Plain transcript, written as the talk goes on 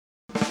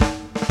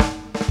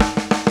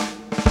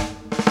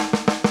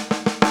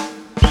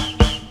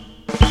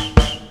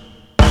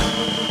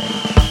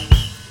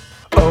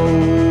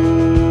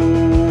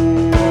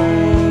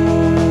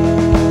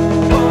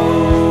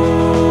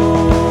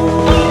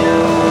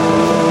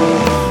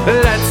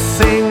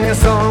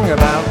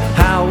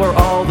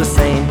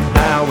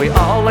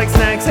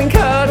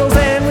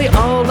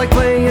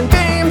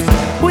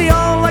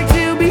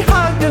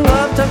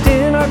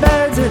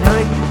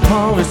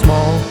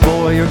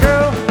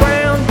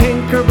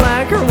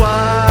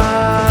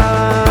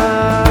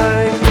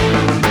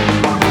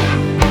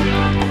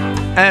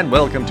and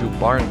welcome to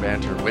Barn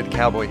Banter with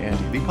Cowboy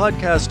Andy, the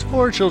podcast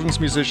for children's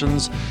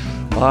musicians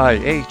by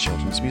a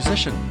children's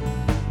musician.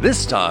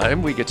 This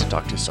time we get to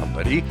talk to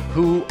somebody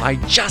who I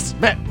just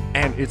met,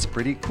 and it's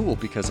pretty cool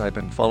because I've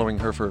been following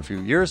her for a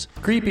few years.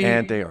 Creepy.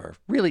 And they are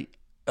really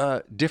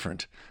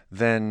different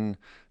than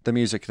the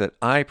music that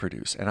I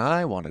produce, and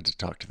I wanted to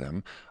talk to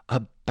them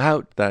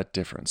about that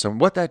difference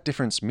and what that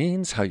difference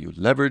means, how you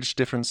leverage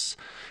difference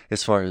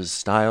as far as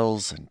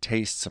styles and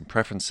tastes and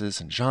preferences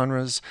and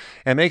genres,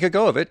 and make a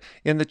go of it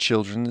in the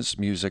children's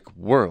music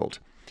world.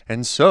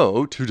 And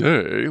so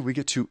today we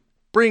get to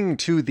bring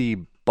to the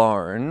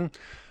barn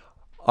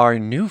our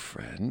new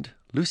friend,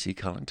 Lucy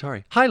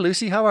Kalantari. Hi,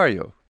 Lucy. How are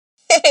you?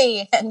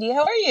 Hey, Andy.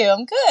 How are you?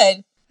 I'm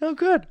good. Oh,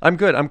 good. I'm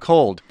good. I'm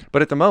cold.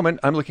 But at the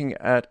moment, I'm looking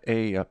at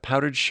a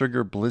powdered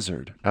sugar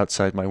blizzard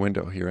outside my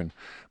window here in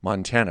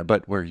Montana.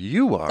 But where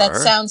you are... That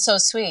sounds so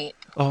sweet.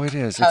 Oh, it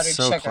is. Powdered it's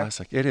so sugar.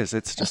 classic. It is.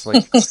 It's just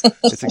like,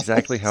 it's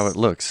exactly how it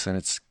looks. And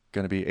it's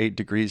going to be 8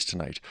 degrees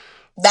tonight.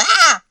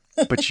 Ah!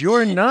 But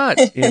you're not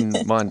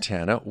in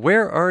Montana.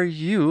 Where are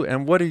you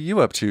and what are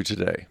you up to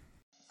today?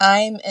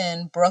 I'm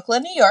in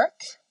Brooklyn, New York.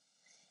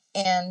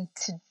 And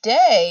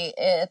today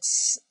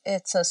it's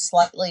a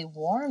slightly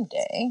warm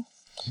day.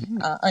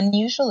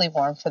 Unusually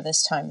warm for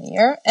this time of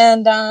year.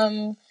 And,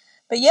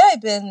 but yeah,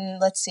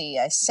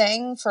 I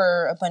sang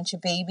for a bunch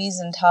of babies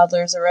and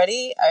toddlers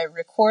already. I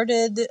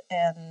recorded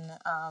and,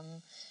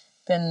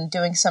 been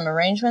doing some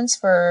arrangements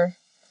for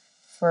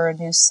a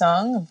new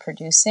song I'm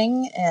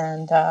producing.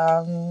 And,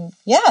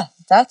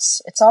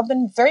 it's all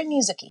been very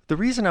music-y. The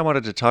reason I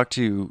wanted to talk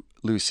to you,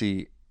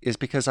 Lucy, is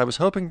because I was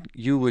hoping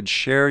you would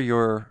share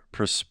your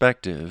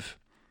perspective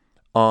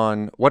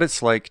on what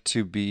it's like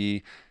to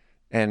be,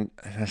 and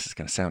this is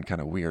going to sound kind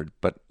of weird,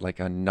 but like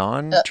a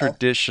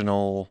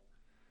non-traditional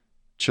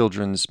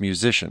children's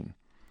musician.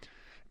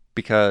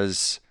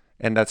 Because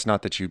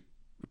you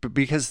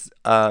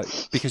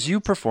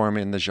perform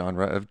in the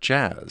genre of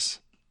jazz.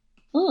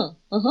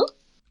 Mm-hmm.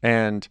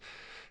 And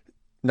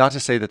not to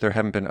say that there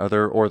haven't been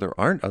there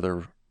aren't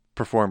other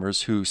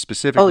performers who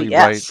specifically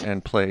write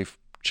and play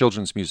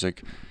children's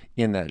music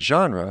in that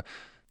genre,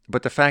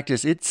 but the fact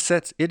is it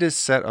is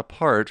set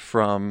apart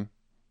from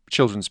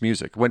children's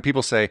music. When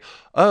people say,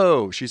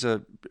 oh, she's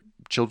a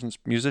children's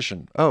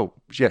musician, oh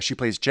yeah, she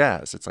plays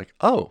jazz, it's like,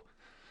 oh,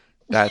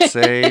 that's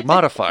a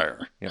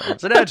modifier,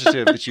 it's an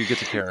adjective that you get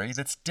to carry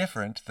that's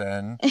different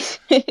than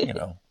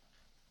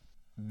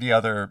the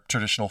other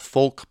traditional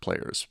folk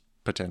players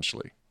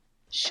potentially.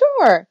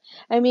 Sure.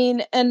 I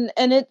mean,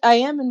 I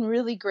am in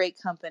really great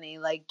company.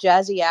 Like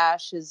Jazzy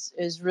Ash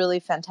is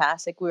really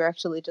fantastic. We were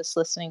actually just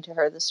listening to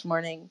her this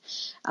morning.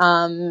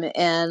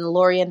 And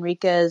Lori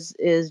Enriquez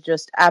is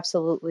just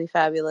absolutely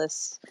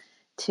fabulous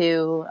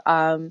too.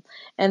 And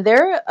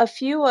there are a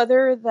few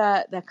other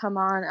that come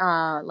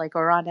on, like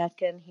Oran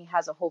Etkin. He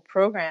has a whole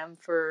program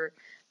for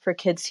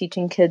kids,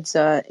 teaching kids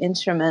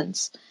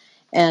instruments.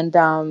 And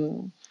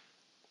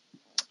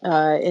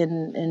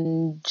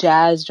in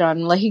jazz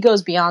genre, like he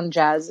goes beyond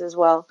jazz as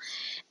well.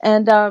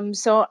 And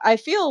so I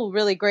feel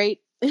really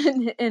great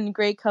in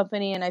great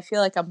company, and I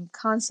feel like I'm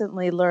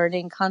constantly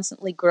learning,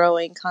 constantly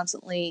growing,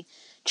 constantly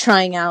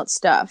trying out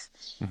stuff.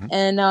 Mm-hmm.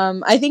 And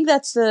I think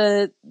that's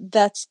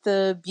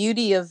the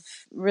beauty of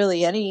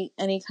really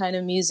any kind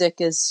of music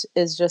is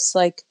just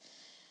like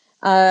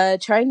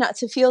trying not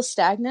to feel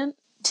stagnant,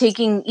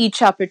 taking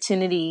each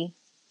opportunity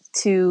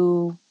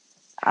to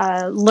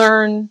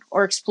learn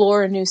or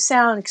explore a new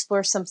sound,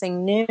 explore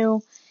something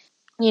new,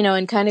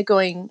 and kind of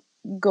going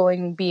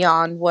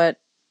beyond what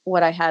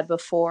I had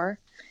before.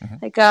 Mm-hmm.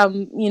 Like,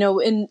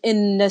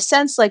 in a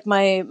sense, like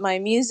my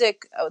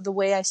music, the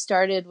way I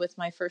started with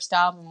my first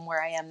album,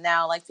 where I am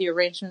now, like the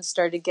arrangements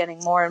started getting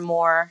more and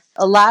more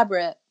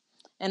elaborate,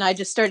 and I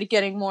just started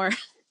getting more.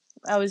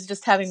 I was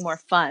just having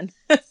more fun.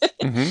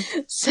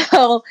 Mm-hmm.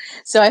 So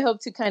I hope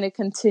to kind of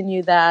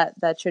continue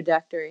that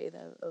trajectory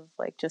of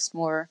like just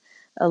more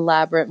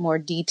elaborate, more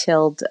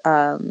detailed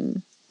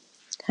kind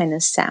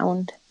of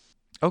sound.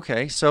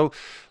 Okay, so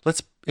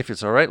if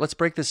it's all right, let's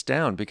break this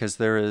down, because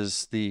there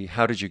is the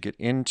how did you get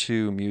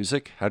into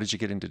music? How did you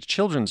get into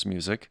children's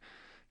music?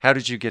 How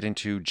did you get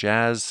into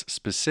jazz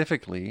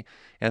specifically?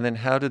 And then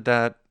how did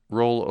that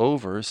roll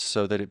over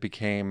so that it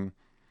became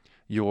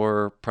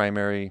your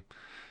primary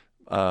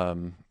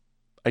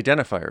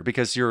identifier?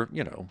 Because you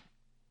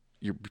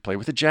play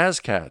with the Jazz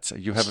Cats.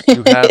 You have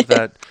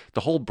that,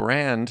 the whole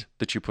brand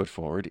that you put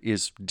forward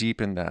is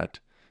deep in that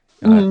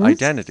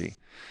identity.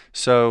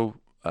 So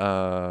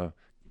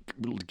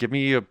give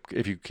me a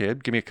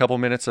couple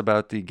minutes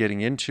about the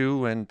getting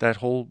into and that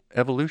whole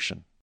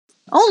evolution.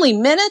 Only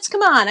minutes?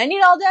 Come on, I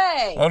need all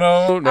day. Oh,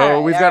 no, right,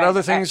 we've got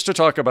other things to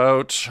talk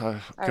about.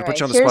 Could put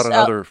you on the spot on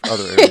other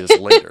areas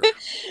later.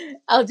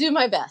 I'll do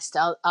my best.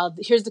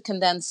 Here's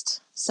the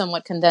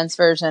somewhat condensed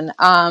version.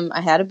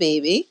 I had a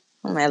baby,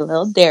 my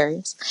little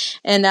Darius,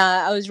 and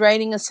I was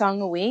writing a song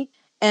a week,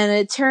 and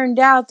it turned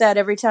out that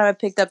every time I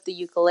picked up the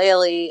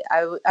ukulele,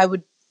 I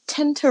would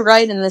tend to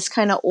write in this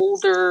kind of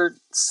older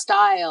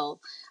style,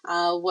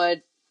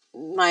 what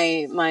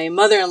my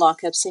mother-in-law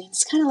kept saying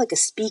it's kind of like a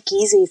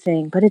speakeasy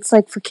thing, but it's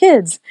like for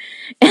kids,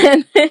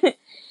 and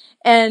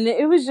and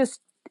it was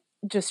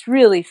just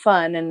really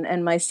fun.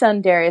 And my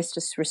son Darius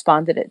just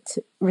responded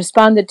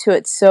to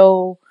it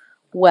so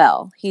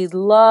well. He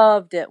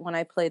loved it when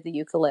I played the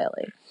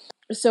ukulele.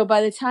 So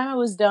by the time I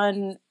was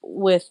done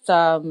with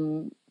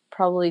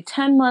probably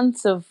 10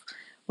 months of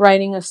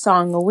writing a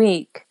song a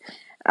week,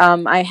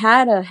 I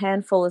had a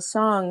handful of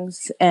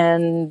songs,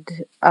 and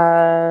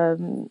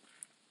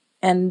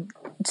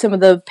some of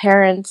the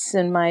parents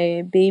in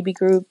my baby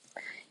group,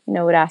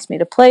 would ask me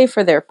to play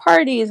for their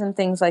parties and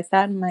things like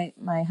that. And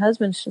my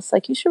husband's just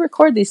like, you should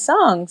record these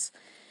songs.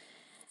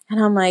 And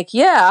I'm like,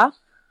 yeah,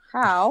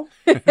 how?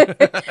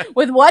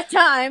 With what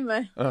time?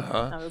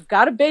 I've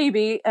got a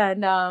baby,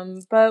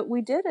 and but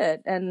we did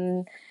it,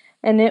 and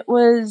it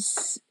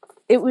was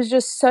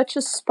just such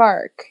a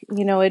spark.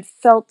 It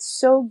felt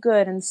so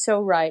good and so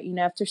right.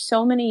 After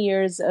so many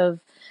years of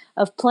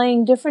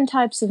playing different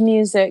types of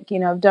music,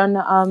 I've done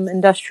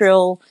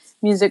industrial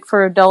music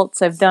for adults.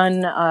 I've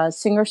done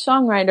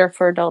singer-songwriter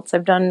for adults.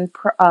 I've done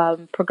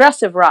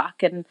progressive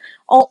rock and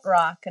alt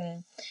rock,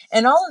 and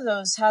all of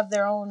those have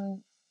their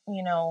own,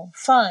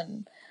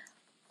 fun.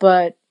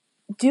 But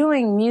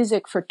doing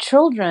music for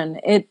children,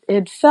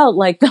 it felt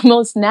like the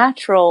most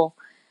natural,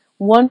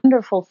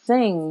 wonderful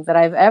thing that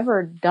I've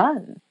ever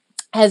done.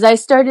 As I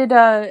started,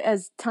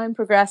 as time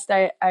progressed,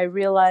 I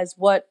realized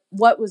what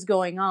was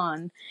going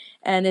on,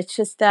 and it's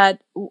just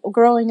that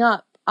growing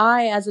up,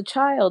 I, as a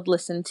child,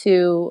 listened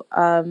to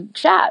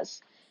jazz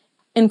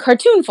in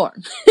cartoon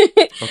form.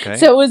 Okay.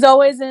 So it was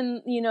always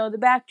in, the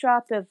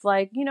backdrop of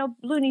like,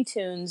 Looney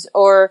Tunes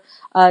or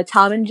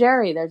Tom and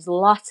Jerry. There's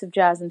lots of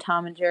jazz in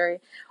Tom and Jerry.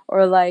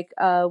 Or like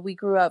we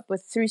grew up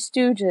with Three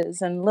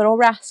Stooges and Little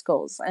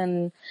Rascals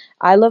and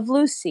I Love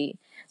Lucy.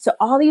 So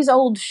all these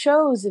old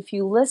shows, if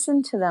you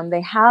listen to them,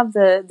 they have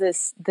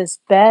this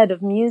bed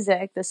of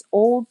music, this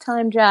old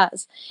time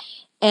jazz.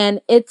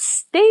 And it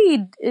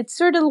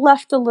sort of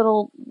left a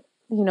little,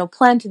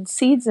 planted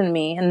seeds in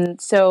me. And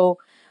so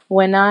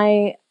when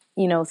I,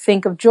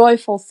 think of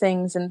joyful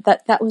things, and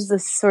that was the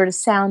sort of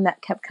sound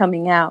that kept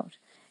coming out.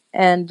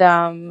 And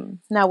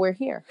now we're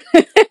here.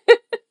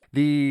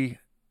 The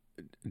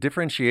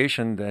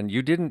differentiation then,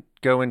 you didn't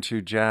go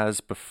into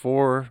jazz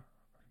before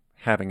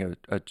having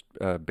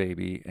a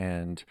baby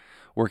and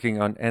working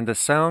on, and the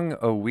song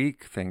a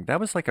week thing, that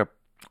was like it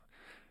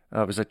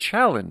was a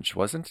challenge,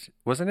 wasn't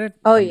it?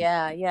 Oh,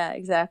 yeah,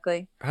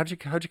 exactly. How'd you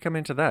come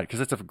into that?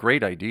 Because it's a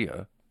great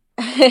idea.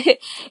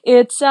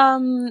 It's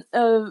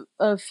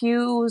a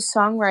few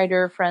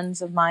songwriter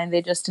friends of mine.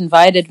 They just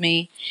invited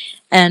me,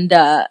 and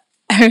I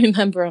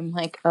remember I'm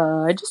like,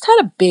 I just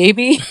had a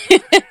baby,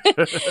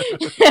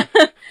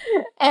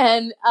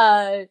 and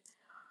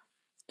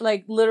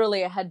like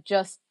literally, I had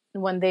just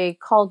when they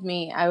called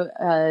me,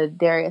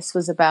 Darius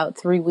was about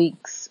 3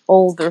 weeks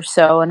old or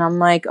so, and I'm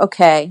like,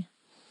 okay,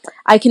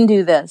 I can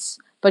do this,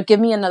 but give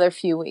me another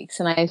few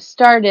weeks. And I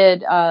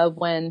started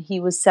when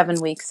he was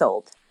 7 weeks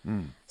old.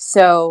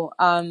 So,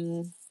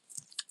 and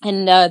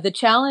the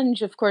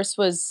challenge, of course,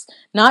 was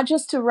not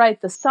just to write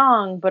the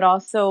song, but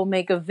also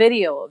make a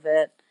video of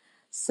it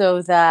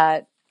so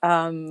that,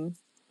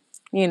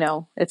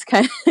 it's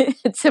kind of,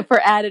 it's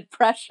for added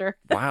pressure.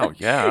 Wow.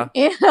 Yeah.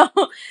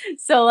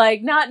 So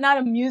like not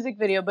a music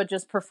video, but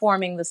just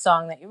performing the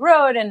song that you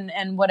wrote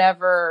and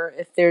whatever,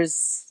 if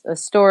there's a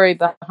story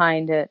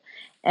behind it.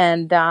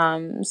 And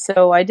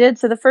so I did.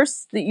 So the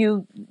first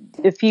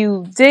if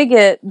you dig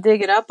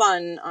it up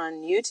on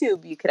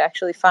YouTube, you could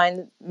actually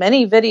find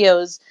many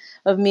videos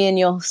of me, and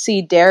you'll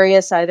see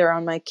Darius either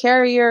on my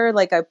carrier,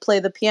 like I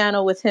play the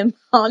piano with him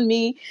on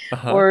me,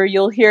 or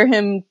you'll hear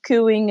him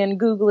cooing and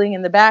googling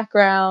in the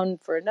background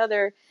for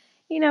another,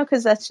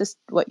 because that's just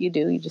what you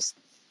do. You just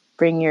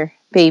bring your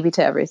baby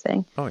to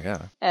everything. Oh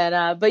yeah.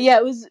 And but yeah,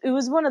 it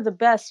was one of the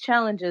best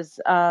challenges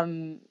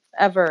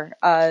ever.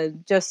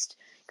 Just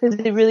because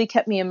it really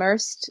kept me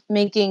immersed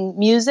making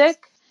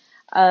music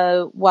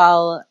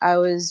while I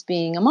was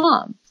being a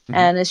mom.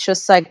 And it's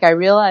just like I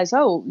realized,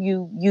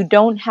 you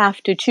don't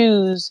have to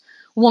choose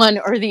one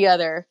or the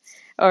other,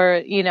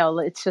 or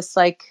it's just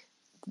like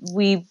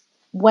we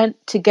went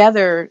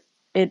together.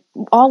 It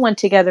all went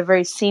together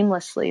very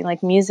seamlessly.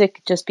 Like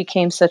music just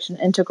became such an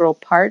integral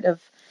part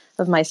of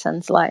my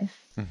son's life.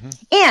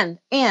 And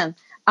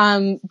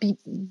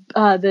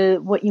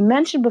what you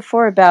mentioned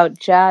before about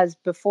jazz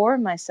before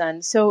my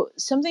son. So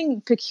something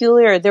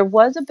peculiar. There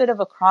was a bit of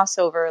a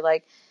crossover,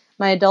 like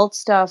my adult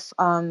stuff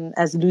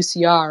as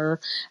Luciar.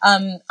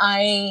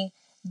 I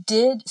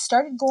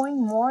started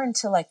going more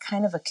into like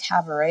kind of a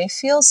cabaret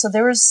feel. So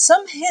there was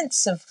some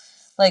hints of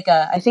like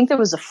I think there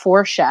was a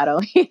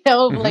foreshadow,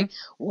 of like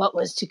what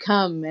was to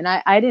come, and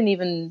I didn't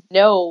even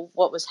know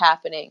what was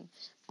happening,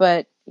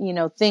 but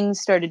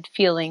things started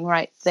feeling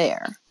right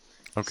there.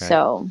 Okay.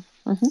 So.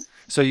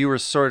 So you were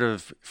sort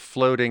of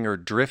floating or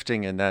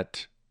drifting in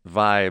that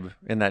vibe,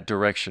 in that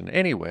direction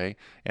anyway.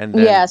 And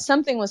then, yeah,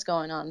 something was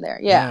going on there.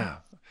 Yeah.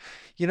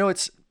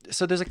 It's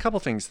So there's a couple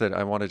things that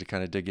I wanted to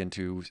kind of dig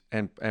into,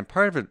 and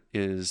part of it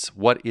is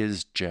what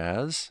is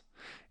jazz,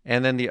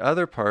 and then the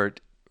other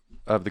part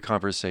of the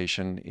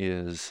conversation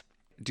is,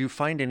 do you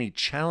find any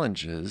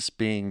challenges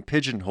being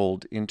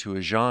pigeonholed into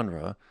a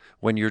genre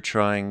when you're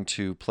trying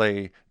to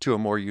play to a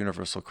more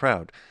universal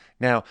crowd?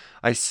 Now,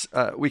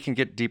 we can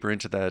get deeper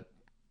into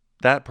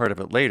that part of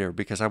it later,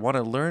 because I want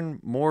to learn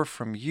more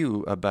from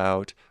you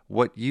about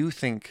what you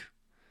think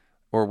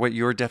or what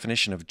your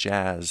definition of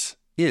jazz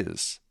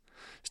is,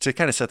 to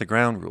kind of set the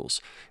ground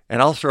rules.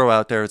 And I'll throw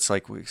out there, it's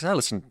like, because I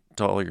listen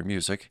to all your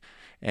music,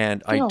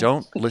 and I Oh,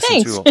 don't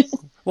listen thanks. to.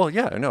 Well,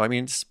 yeah, no, I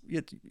mean,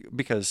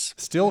 because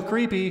Still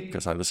creepy.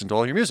 because I listen to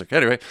all your music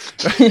anyway,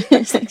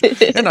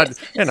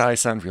 and I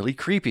sound really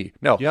creepy.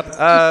 No, Yep. but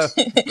I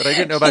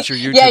didn't know about your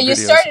YouTube Yeah, you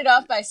videos. started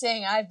off by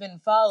saying I've been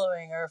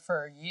following her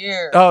for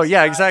years. Oh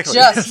yeah, exactly.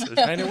 Just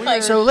Kinda weird.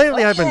 like, So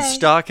lately, I've been okay.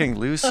 stalking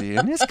Lucy,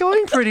 and it's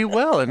going pretty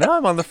well. And now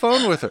I'm on the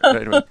phone with her.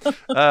 Anyway,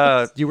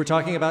 You were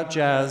talking about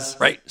jazz.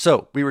 right.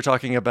 So we were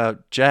talking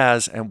about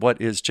jazz and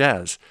what is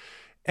jazz,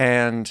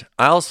 and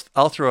I'll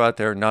throw out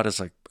there, not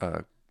as a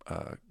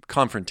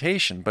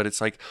confrontation, but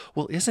it's like,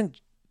 well, isn't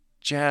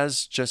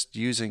jazz just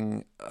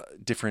using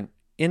different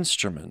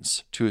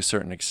instruments to a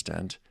certain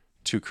extent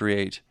to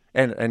create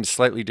and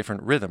slightly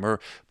different rhythm?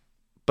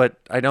 But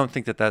I don't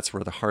think that that's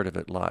where the heart of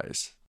it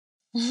lies.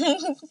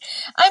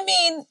 I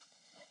mean,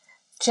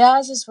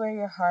 jazz is where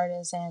your heart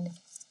is, Andy.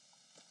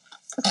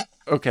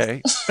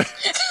 Okay.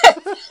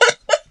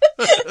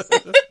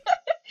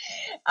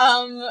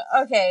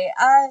 Okay.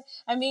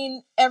 I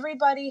mean,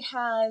 everybody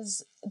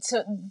has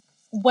to.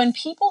 When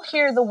people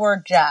hear the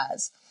word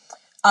jazz,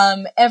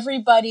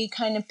 everybody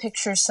kind of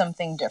pictures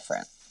something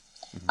different.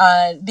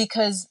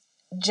 Because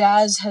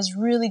jazz has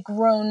really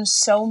grown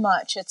so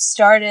much. It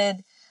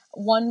started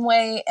one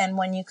way, and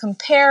when you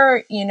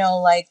compare,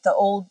 like the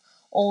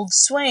old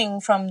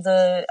swing from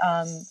the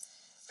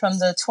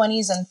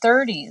 20s and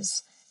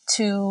 30s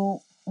to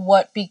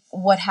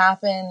what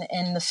happened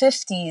in the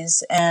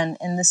 50s and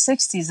in the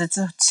 60s, it's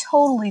a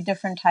totally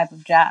different type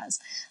of jazz.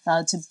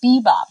 To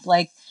bebop,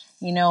 like,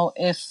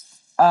 if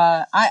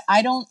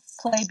I don't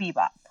play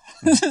bebop,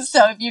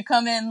 so if you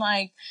come in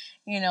like,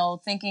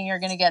 thinking you're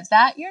going to get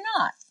that, you're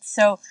not.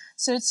 So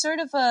it's sort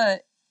of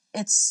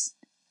it's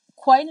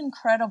quite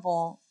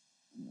incredible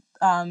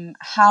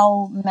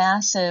how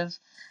massive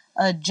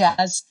a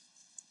jazz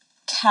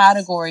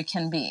category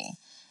can be.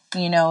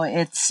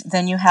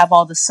 Then you have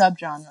all the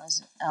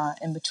subgenres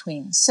in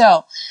between.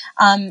 So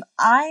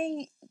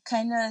I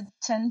kind of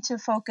tend to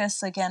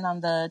focus again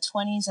on the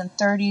 20s and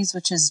 30s,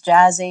 which is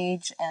jazz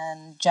age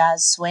and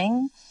jazz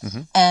swing.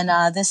 Mm-hmm.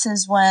 And this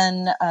is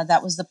when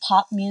that was the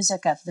pop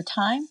music at the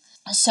time.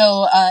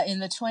 So in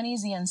the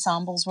 20s, the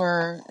ensembles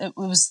weren't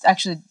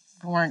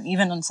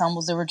even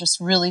ensembles. They were just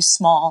really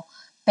small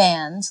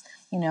bands,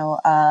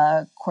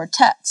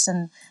 quartets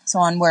and so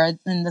on. Where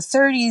in the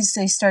 30s,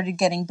 they started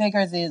getting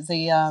bigger. They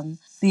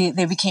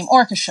became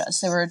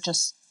orchestras. They were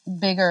just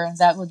bigger.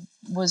 That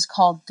was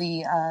called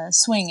the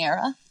swing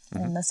era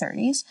in the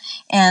 30s.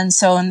 And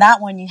so in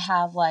that one, you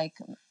have like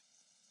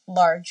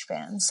large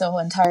bands, so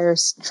entire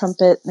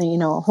trumpet,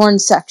 horn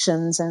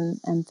sections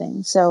and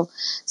things. So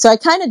I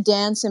kind of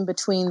dance in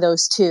between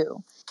those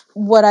two.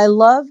 What I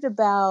loved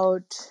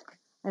about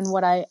and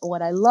what I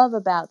love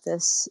about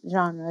this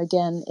genre,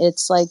 again,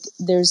 it's like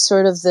there's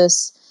sort of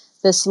this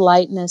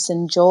lightness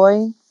and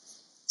joy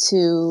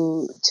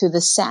to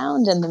the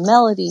sound and the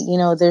melody.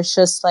 There's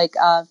just like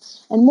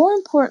and more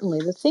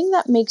importantly, the thing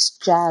that makes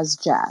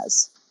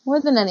jazz more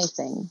than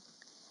anything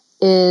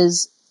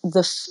is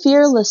the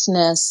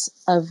fearlessness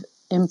of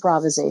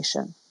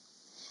improvisation.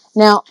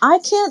 Now, I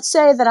can't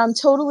say that I'm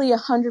totally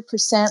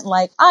 100%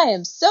 like, I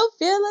am so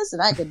fearless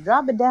and I could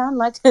drop it down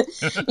like, but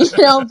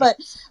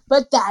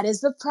that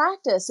is the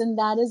practice and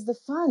that is the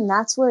fun.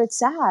 That's where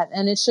it's at.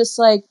 And it's just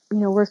like,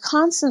 we're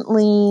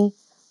constantly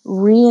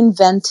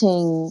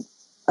reinventing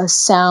a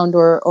sound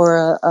or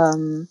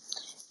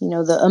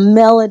a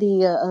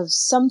melody of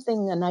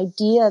something, an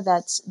idea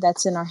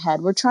that's in our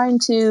head. We're trying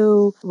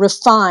to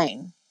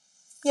refine,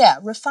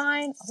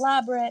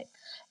 elaborate,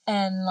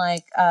 and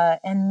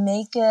and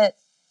make it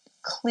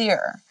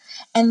clear.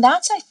 And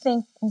that's, I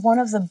think, one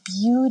of the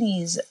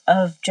beauties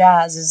of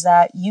jazz is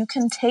that you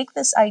can take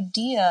this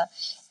idea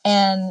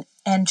and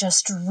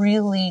just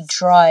really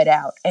draw it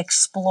out,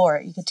 explore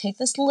it. You could take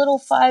this little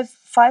five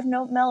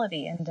note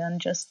melody and then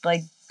just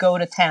like go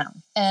to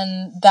town.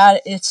 And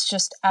that it's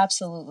just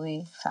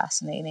absolutely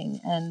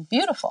fascinating and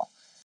beautiful.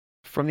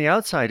 From the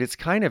outside, it's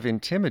kind of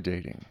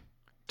intimidating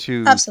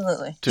to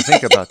Absolutely. to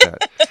think about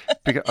that.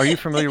 Are you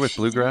familiar with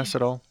bluegrass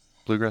at all?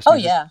 Bluegrass Oh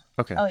music? yeah.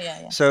 Okay. Oh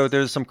yeah. So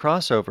there's some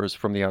crossovers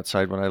from the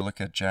outside when I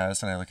look at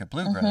jazz and I look at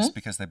bluegrass,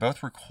 because they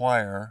both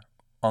require,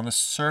 on the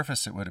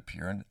surface it would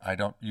appear, and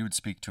you would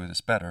speak to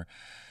this better,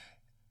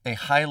 a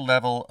high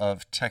level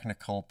of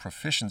technical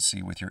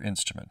proficiency with your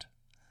instrument.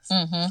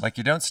 Mm-hmm. Like,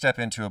 you don't step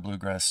into a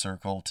bluegrass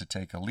circle to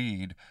take a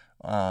lead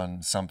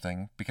on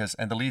something,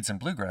 and the leads in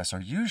bluegrass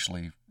are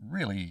usually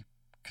really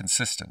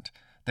consistent.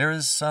 There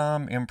is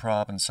some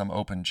improv and some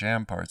open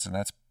jam parts, and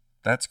that's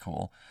That's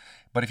cool.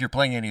 But if you're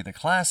playing any of the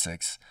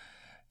classics,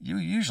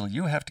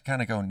 you have to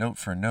kind of go note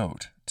for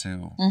note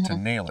to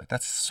nail it.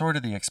 That's sort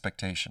of the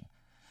expectation.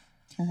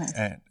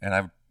 And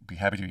I would be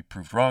happy to be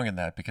proved wrong in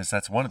that, because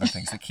that's one of the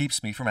things that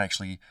keeps me from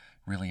actually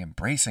really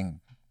embracing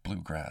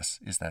bluegrass,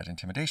 is that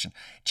intimidation.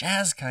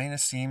 Jazz kind of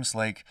seems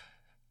like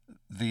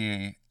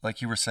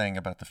like you were saying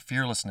about the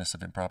fearlessness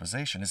of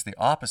improvisation, is the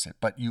opposite,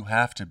 but you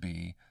have to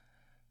be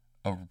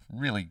a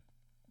really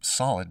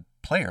solid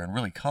player and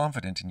really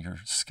confident in your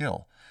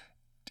skill.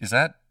 Is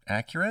that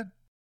accurate?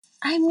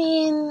 I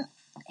mean,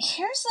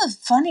 here's the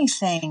funny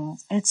thing.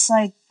 It's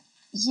like,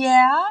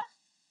 yeah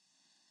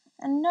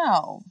and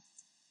no.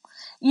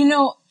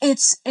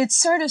 It's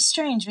sort of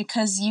strange,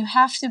 because you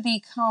have to be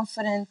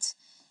confident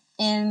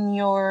in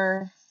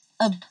your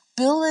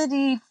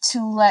ability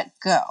to let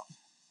go.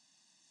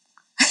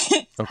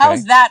 Okay.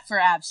 How's that for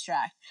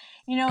abstract?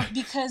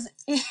 Because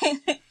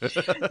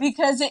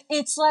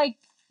it's like,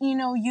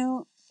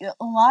 a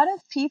lot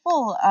of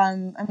people,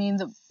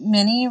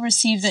 many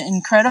receive the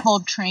incredible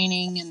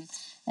training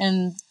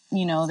and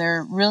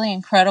they're really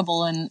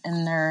incredible in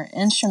their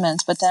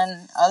instruments, but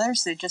then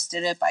others, they just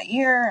did it by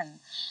ear.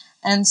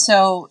 And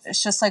so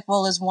it's just like,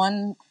 well, is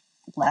one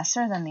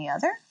lesser than the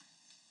other?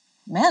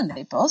 Man,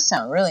 they both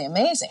sound really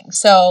amazing.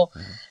 So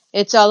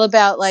it's all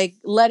about like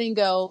letting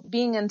go,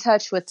 being in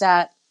touch with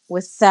that,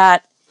 I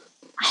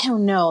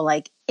don't know,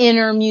 like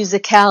inner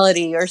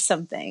musicality or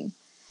something.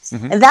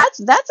 And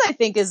that's I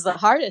think is the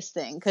hardest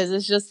thing, because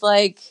it's just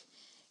like,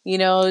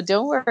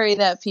 don't worry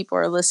that people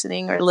are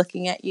listening or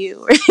looking at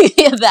you or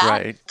that.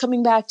 Right.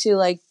 Coming back to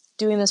like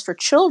doing this for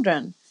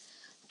children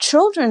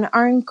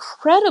are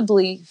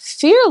incredibly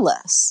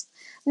fearless.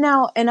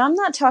 Now, and I'm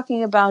not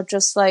talking about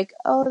just like,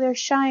 oh, they're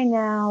shy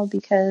now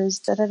because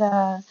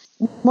da-da-da.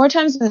 More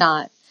times than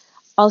not,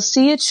 I'll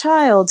see a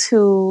child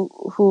who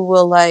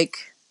will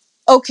like,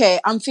 okay,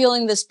 I'm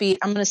feeling this beat.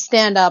 I'm going to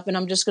stand up and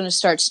I'm just going to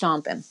start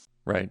stomping.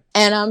 Right.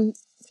 And I'm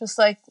just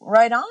like,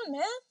 right on,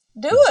 man.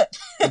 Do it.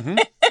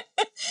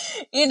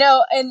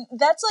 And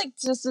that's like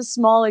just a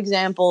small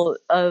example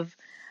of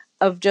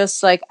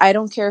just like, I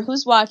don't care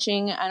who's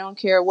watching. I don't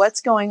care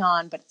what's going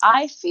on, but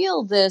I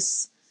feel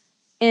this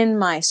in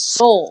my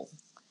soul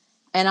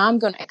and I'm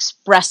going to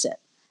express it.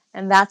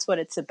 And that's what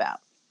it's about.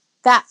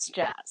 That's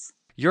jazz.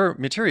 Your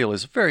material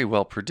is very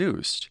well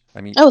produced.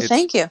 I mean,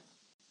 thank you.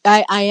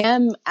 I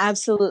am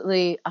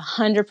absolutely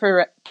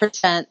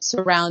 100%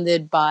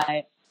 surrounded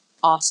by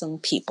awesome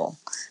people.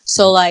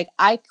 So like,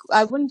 I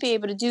wouldn't be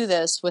able to do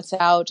this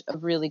without a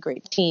really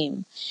great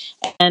team.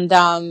 And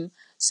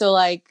so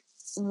like,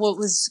 what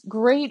was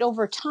great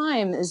over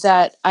time is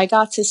that I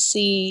got to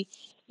see,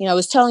 I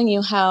was telling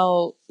you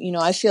how,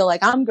 I feel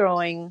like I'm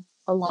growing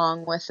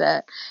along with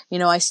it.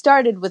 I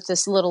started with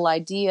this little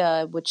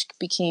idea, which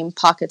became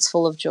Pockets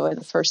Full of Joy,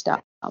 the first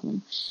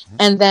album.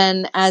 And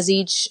then as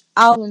each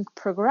album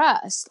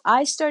progressed,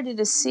 I started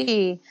to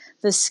see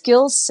the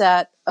skill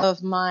set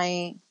of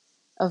my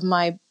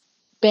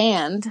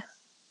band,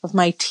 of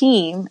my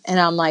team. And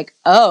I'm like,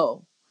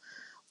 oh,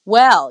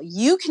 well,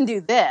 you can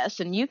do this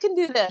and you can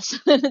do this.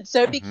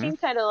 So it became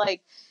kind of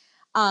like,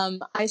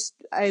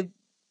 I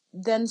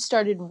then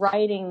started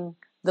writing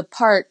the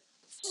part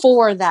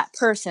for that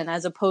person,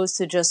 as opposed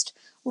to just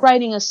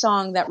writing a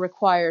song that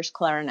requires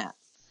clarinet.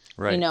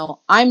 Right.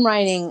 I'm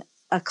writing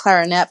a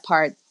clarinet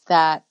part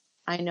that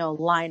I know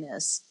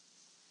Linus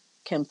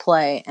can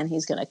play and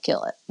he's going to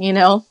kill it,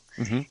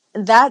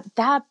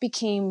 That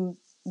became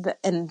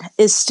and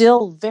is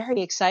still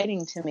very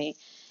exciting to me,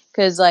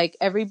 because like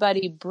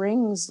everybody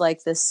brings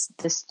like this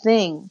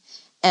thing.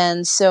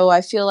 And so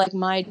I feel like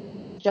my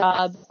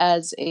job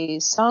as a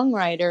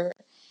songwriter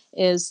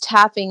is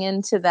tapping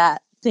into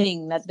that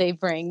thing that they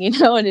bring,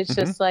 and it's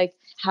just like,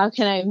 how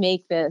can I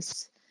make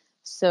this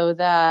so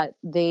that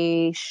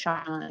they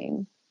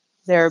shine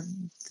their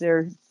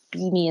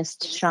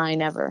beamiest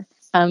shine ever?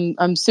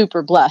 I'm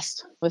super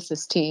blessed with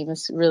this team.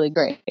 It's really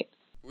great.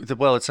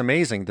 Well, it's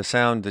amazing the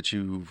sound that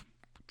you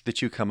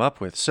come up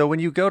with. So when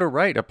you go to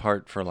write a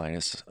part for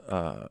Linus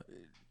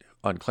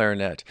on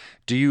clarinet,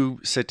 do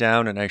you sit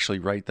down and actually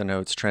write the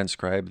notes,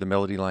 transcribe the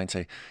melody line,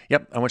 say,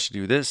 yep, I want you to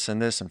do this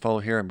and this and follow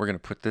here, and we're going to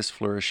put this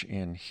flourish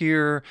in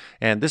here,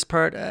 and this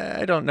part,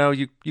 I don't know,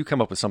 you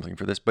come up with something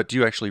for this, but do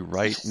you actually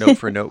write note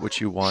for note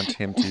what you want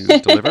him to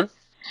deliver?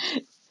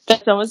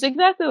 That's almost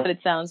exactly what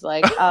it sounds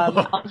like.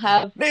 I'll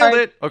have nailed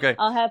it. Okay.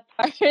 I'll have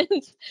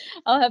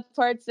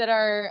parts that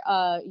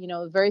are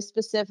very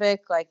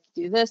specific, like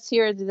do this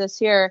here,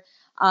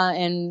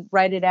 and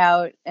write it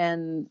out.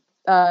 And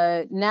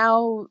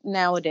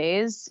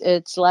nowadays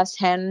it's less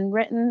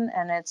handwritten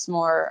and it's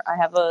more. I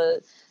have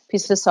a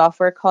piece of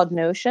software called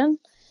Notion,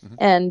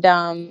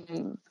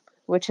 and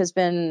which has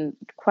been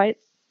quite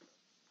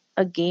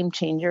a game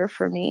changer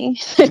for me.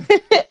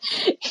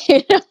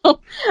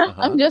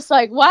 I'm just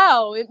like,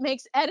 wow, it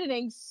makes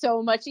editing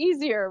so much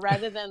easier,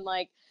 rather than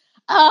like,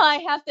 oh,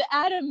 I have to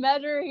add a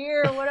measure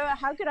here.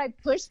 How could I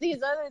push these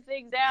other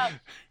things out?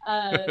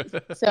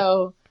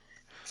 So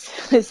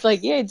it's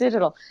like, yay,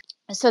 digital.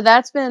 So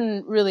that's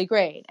been really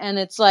great. And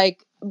it's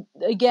like,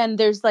 again,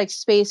 there's like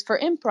space for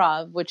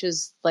improv, which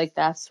is like,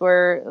 that's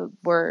where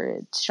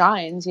it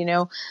shines, you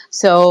know?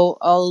 So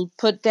I'll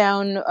put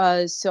down,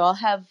 so I'll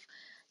have,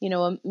 you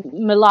know, a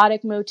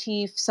melodic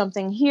motif,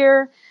 something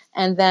here,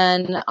 and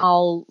then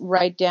I'll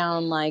write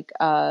down like,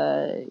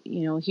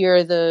 you know, here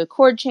are the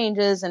chord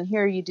changes, and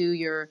here you do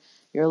your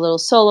little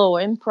solo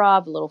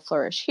improv, a little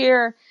flourish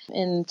here.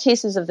 In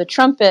cases of the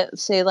trumpet,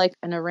 say like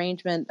an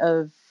arrangement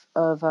of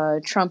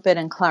trumpet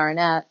and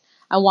clarinet,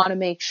 I want to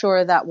make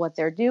sure that what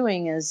they're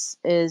doing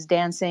is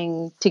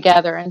dancing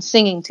together and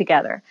singing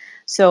together.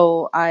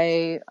 So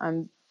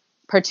I'm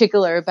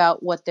particular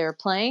about what they're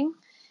playing.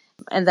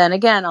 And then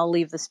again, I'll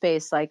leave the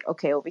space like,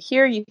 okay, over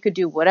here, you could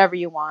do whatever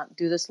you want.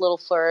 Do this little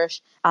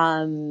flourish,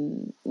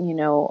 you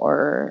know,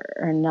 or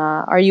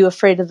Are You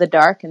Afraid of the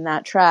Dark in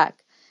that track?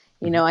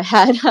 You know, I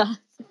had,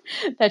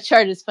 that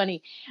chart is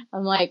funny.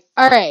 I'm like,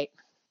 all right,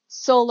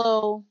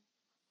 solo,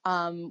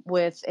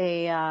 with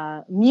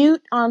a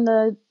mute on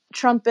the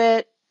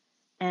trumpet,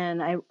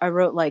 and I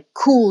wrote like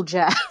cool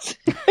jazz.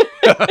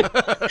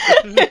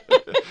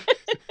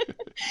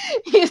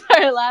 He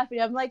started laughing.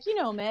 I'm like, you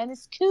know, man,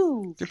 it's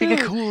cool. You're being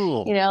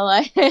cool. You know,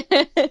 like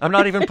I'm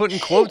not even putting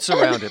quotes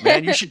around it,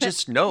 man. You should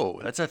just know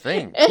that's a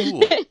thing.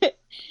 Cool.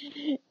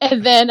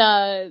 And then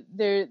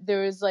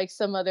there was like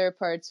some other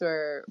parts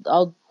where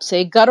I'll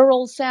say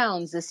guttural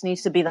sounds. This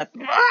needs to be like,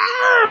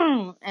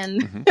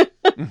 and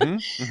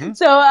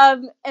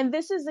so and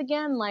this is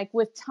again like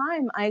with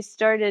time, I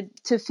started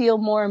to feel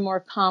more and more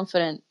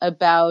confident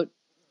about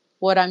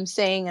what I'm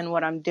saying and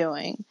what I'm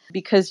doing,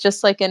 because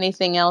just like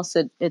anything else,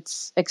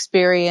 it's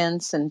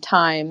experience and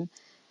time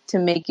to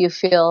make you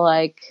feel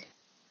like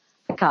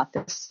I got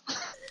this.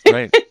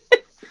 Right.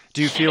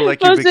 Do you feel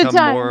like you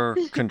become more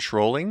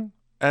controlling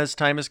as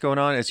time is going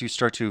on, as you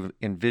start to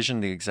envision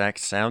the exact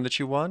sound that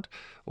you want,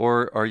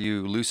 or are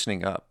you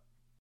loosening up?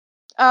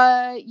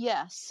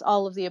 Yes,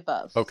 all of the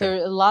above. Okay.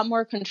 They're a lot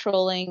more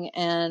controlling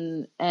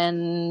and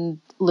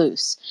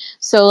loose.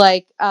 So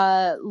like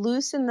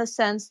loose in the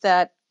sense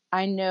that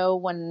I know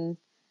when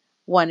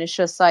it's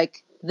just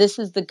like, this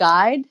is the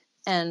guide,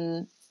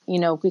 and you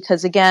know,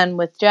 because again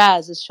with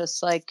jazz it's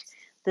just like,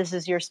 this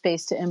is your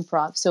space to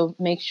improv, so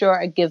make sure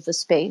I give the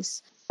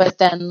space. But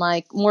then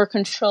like more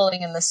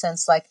controlling in the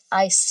sense like,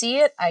 I see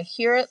it, I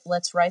hear it,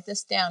 let's write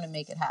this down and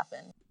make it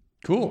happen.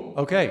 Cool.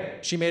 Okay.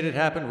 She made it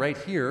happen right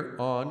here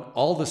on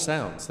All the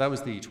Sounds. That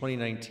was the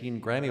 2019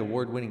 Grammy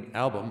Award-winning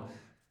album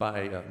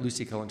by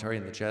Lucy Kalantari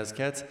and the Jazz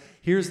Cats.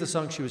 Here's the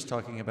song she was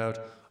talking about,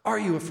 Are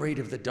You Afraid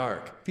of the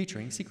Dark?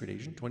 Featuring Secret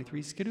Agent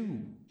 23 Skidoo.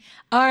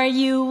 Are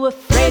you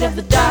afraid of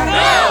the dark?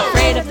 No!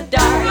 Afraid of the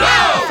dark?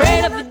 No!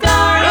 Afraid of the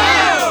dark?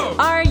 No!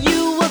 Are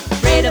you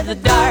afraid of the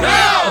dark?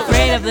 No!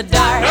 Afraid of the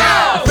dark?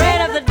 No!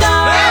 Afraid of the dark?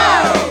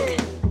 No!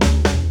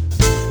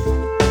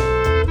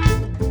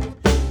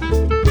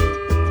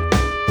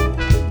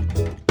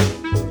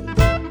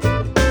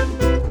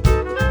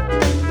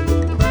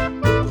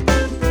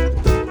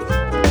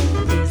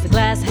 Is the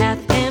glass half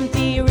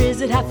empty or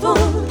is it half full?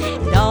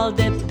 It all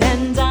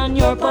depends on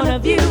your point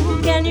of view.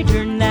 Can you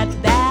turn that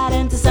bad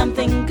into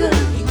something good?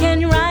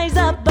 Can you rise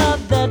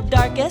above the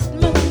darkest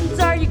moons?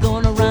 Are you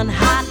gonna run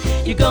hot?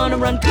 You're gonna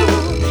run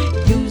cool?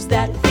 Use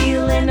that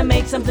feeling to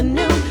make something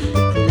new.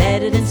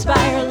 Let it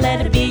inspire,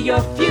 let it be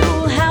your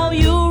fuel. How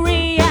you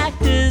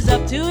react is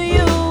up to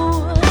you.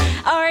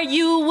 Are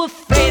you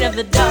afraid of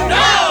the dark?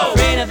 No!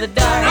 Afraid of the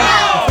dark?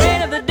 No!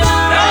 Afraid of the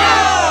dark?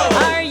 No!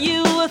 Are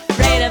you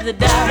afraid of the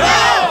dark?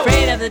 No!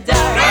 Afraid of the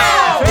dark?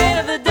 No! Afraid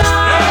of the dark? No!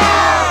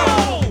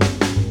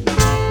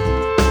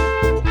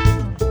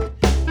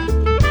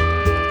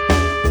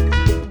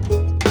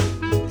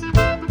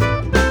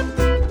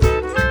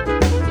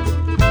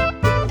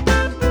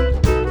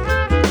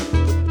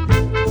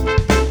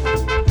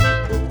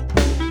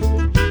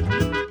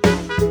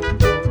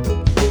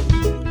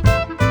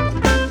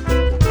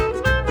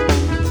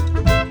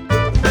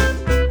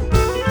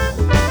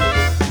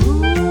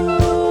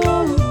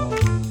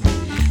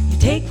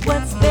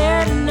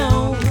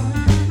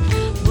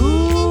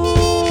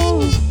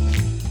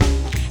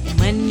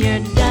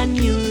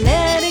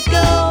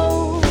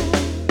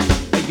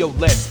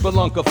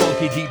 Spelunk a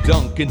funky deep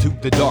dunk into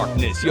the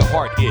darkness. Your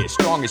heart is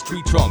strong as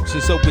tree trunks,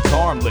 and so it's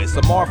harmless.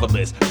 A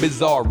marvelous,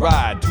 bizarre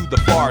ride to the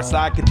far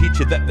side can teach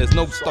you that there's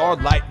no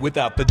starlight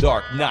without the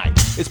dark night.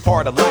 It's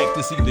part of life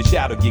to see the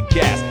shadow get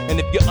cast, and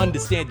if you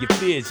understand your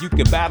fears, you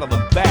can battle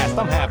them fast.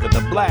 I'm having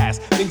a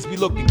blast. Things be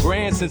looking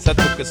grand since I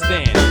took a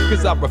stand,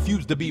 cause I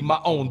refuse to be my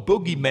own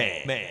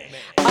boogeyman.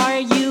 Are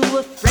you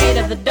afraid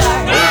of the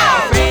dark? No!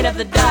 Afraid of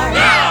the dark?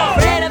 No!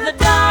 Afraid of the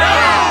dark?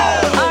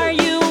 No! Are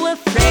you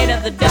afraid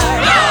of the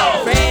dark? No!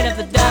 Afraid of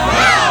the dark?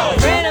 No!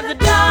 Afraid of the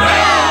dark?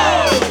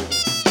 No!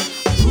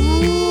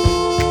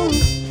 Ooh,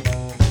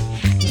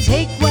 you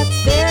take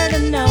what's there to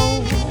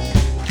know.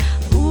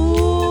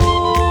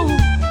 Ooh,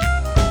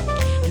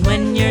 and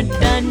when you're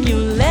done, you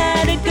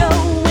let it go.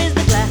 Is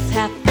the glass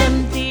half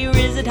empty or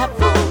is it half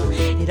full?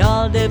 It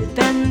all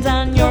depends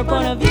on your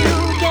point of view.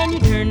 Can you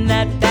turn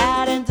that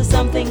bad into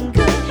something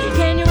good?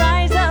 Can you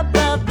rise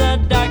above the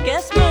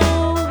darkest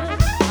room.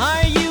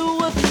 Are you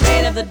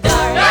afraid of the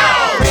dark?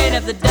 No! Afraid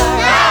of the dark?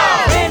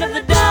 No! Afraid of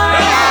the dark?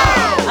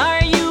 No!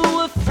 Are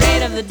you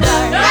afraid of the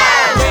dark? No!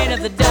 Afraid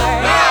of the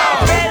dark? No!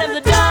 Afraid of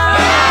the dark?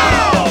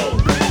 No!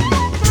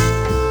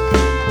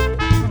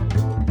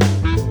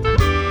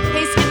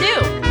 Hey,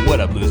 Skidoo.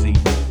 What up, Lucy?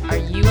 Are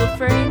you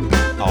afraid?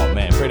 Oh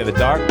man, afraid of the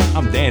dark?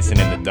 I'm dancing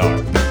in the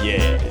dark.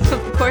 Yeah.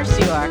 Of course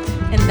you are.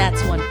 And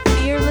that's one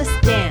fearless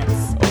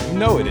dance. Oh, you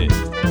know it is.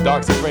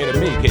 Dark's afraid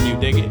of me. Can you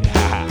dig it? Ha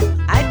ha.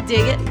 I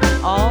dig it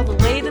all the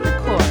way to the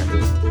core.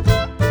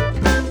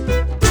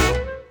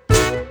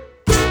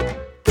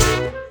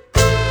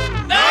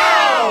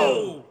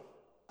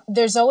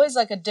 There's always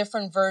like a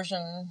different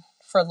version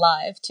for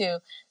live too.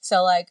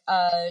 So like,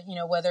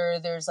 whether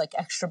there's like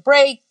extra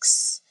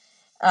breaks,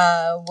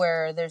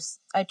 where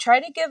I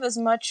try to give as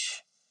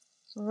much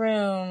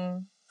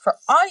room for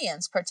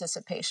audience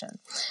participation.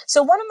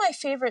 So one of my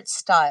favorite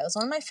styles,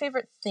 one of my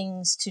favorite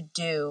things to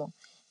do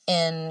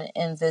in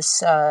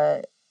this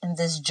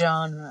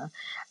genre,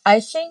 I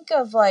think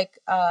of like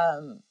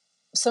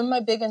some of my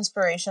big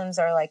inspirations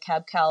are like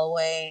Cab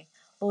Calloway,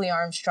 Louis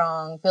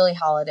Armstrong, Billie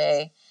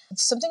Holiday.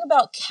 Something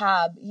about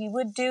Cab,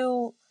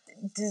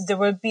 there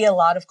would be a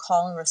lot of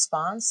call and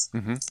response,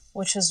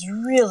 which was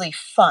really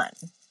fun.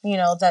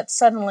 That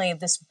suddenly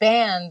this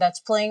band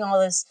that's playing all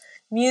this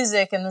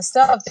music and the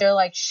stuff, they're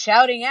like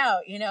shouting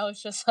out,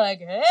 it's just like,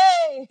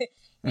 hey!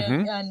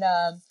 And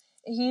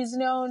he's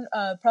known,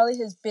 probably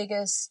his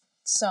biggest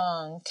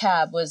song,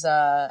 Cab, was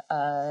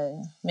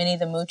Minnie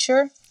the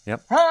Moocher.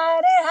 Yep.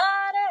 Hidey,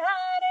 hidey,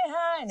 hidey,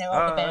 hidey. And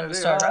all the band would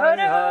start, hidey,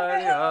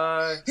 hidey,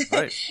 hidey.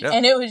 Right, yep.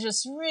 And it was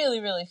just really,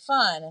 really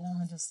fun. And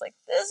I'm just like,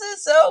 this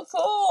is so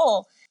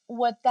cool.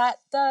 What that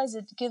does,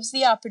 it gives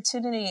the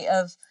opportunity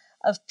of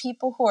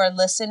people who are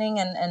listening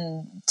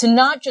and to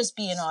not just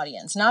be an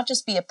audience, not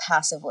just be a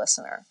passive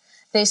listener.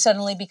 They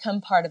suddenly become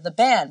part of the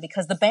band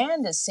because the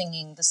band is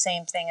singing the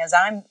same thing as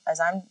I'm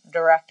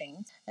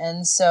directing.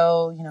 And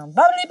so,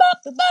 bubbly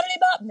bop, bubbly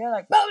bop, and they're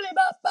like, bubbly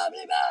bop,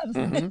 bubbly bop.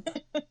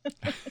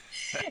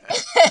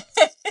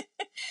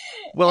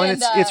 Well,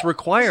 and it's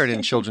required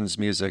in children's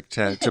music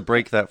to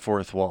break that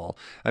fourth wall.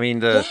 I mean,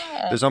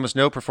 there's almost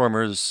no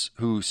performers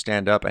who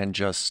stand up and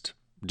just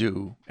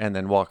do and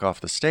then walk off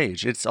the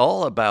stage. It's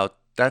all about,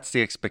 that's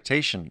the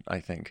expectation,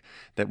 I think,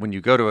 that when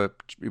you're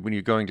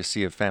going to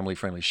see a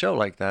family-friendly show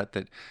like that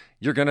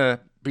you're going to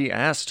be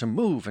asked to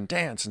move and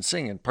dance and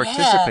sing and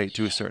participate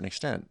to a certain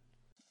extent.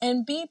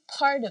 And be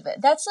part of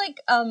it. That's like,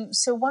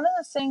 so one of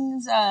the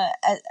things,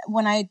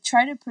 when I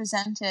try to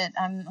present it,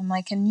 I'm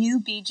like, can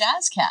you be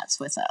Jazz Cats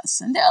with us?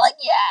 And they're like,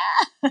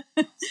 yeah!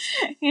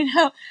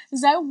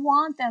 Because I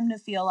want them to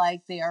feel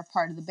like they are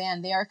part of the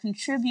band. They are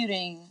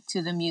contributing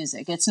to the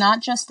music. It's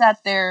not just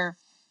that they're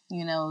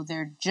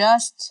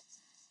just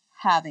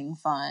having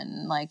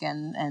fun, like,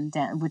 and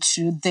which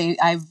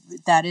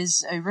that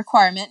is a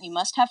requirement. You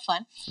must have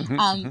fun.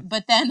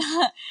 But then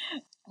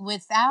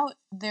without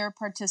their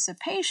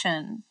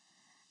participation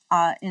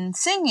in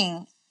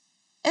singing,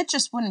 it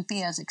just wouldn't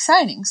be as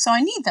exciting. So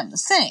I need them to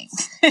sing.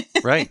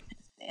 Right.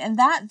 And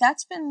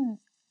that's been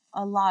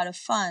a lot of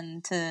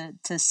fun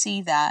to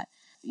see that.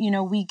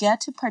 We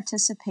get to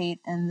participate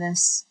in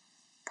this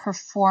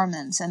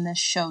performance and this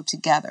show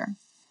together.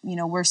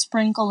 We're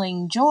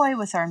sprinkling joy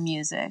with our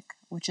music,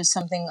 which is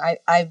something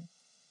I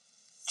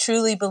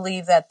truly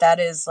believe that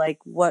is like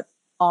what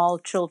all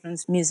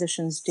children's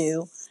musicians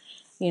do.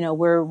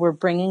 We're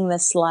bringing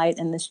this light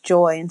and this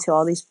joy into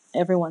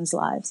everyone's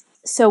lives.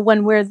 So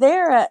when we're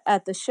there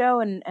at the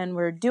show and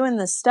we're doing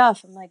this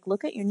stuff, I'm like,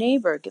 look at your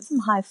neighbor, give them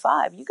a high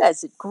five. You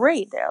guys did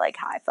great. They're like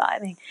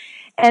high-fiving.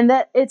 And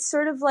that it's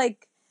sort of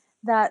like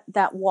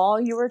that wall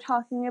you were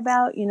talking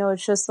about.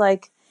 It's just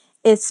like,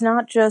 it's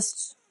not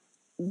just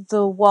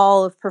the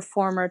wall of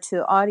performer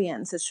to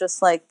audience. It's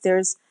just like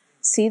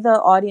see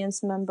the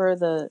audience member,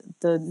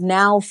 the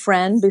now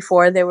friend.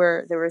 Before they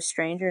were a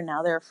stranger,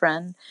 now they're a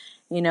friend.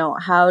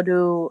 How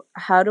do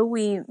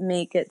we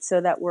make it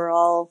so that we're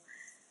all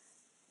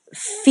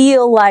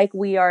feel like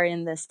we are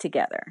in this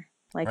together,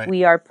 like right.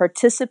 We are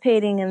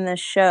participating in this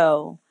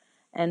show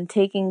and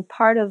taking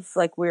part of,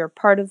 like, we're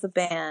part of the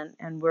band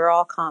and we're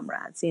all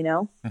comrades.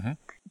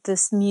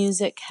 This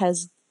music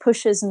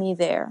pushes me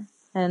there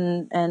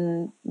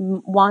and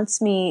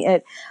wants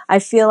me. I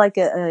feel like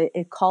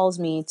it calls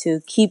me to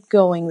keep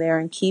going there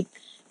and keep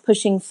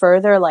pushing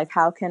further. Like,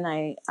 how can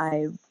I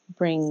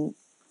bring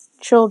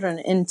children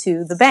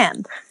into the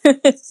band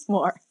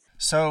more?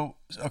 So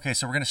we're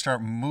going to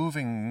start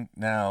moving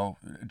now,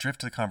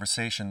 drift the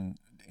conversation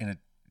in a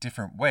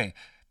different way,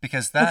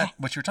 because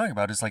what you're talking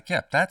about is like,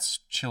 yeah, that's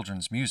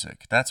children's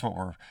music. That's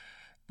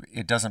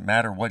it doesn't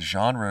matter what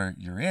genre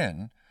you're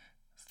in.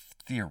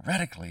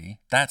 Theoretically,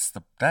 that's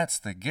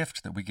the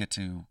gift that we get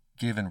to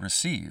give and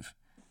receive,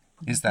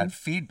 is that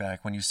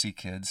feedback when you see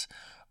kids,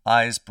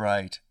 eyes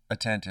bright,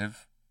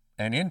 attentive,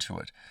 and into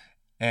it.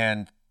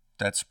 And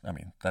that's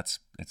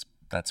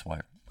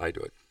why I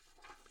do it.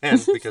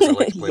 And because I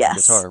like to play the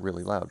guitar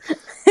really loud.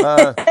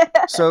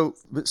 So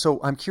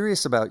I'm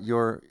curious about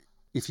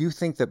if you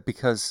think that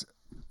because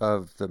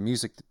of the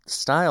music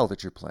style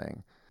that you're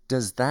playing,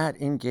 does that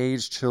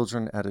engage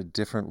children at a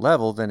different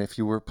level than if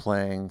you were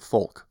playing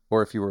folk,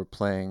 or if you were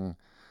playing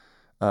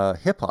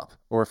hip hop,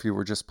 or if you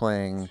were just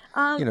playing,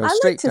 I like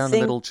straight to down the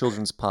think, middle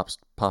children's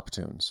pop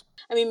tunes?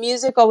 I mean,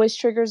 music always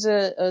triggers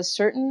a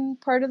certain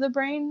part of the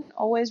brain,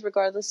 always,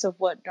 regardless of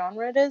what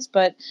genre it is.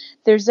 But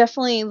there's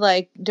definitely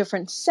like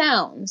different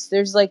sounds.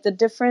 There's like the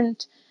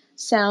different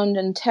sound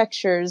and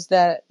textures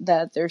that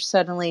they're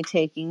suddenly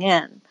taking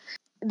in.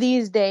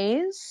 These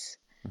days,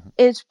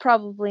 it's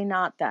probably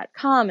not that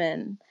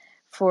common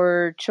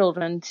for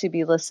children to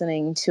be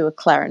listening to a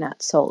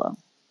clarinet solo,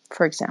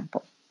 for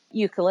example.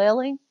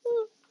 Ukulele,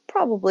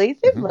 probably.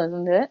 They've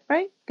listened to it,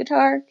 right?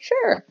 Guitar,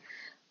 sure.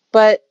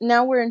 But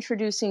now we're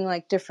introducing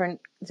like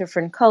different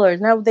colors.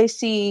 Now they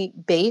see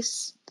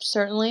bass,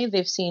 certainly.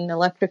 They've seen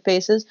electric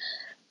basses.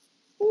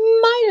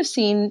 Might have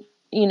seen,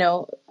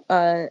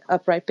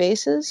 upright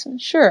basses.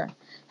 Sure.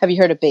 Have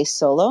you heard a bass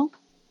solo?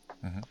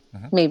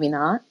 Maybe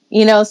not.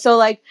 So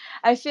like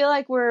I feel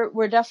like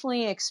we're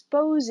definitely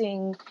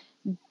exposing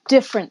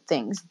different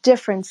things,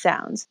 different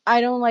sounds. I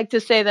don't like to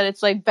say that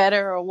it's like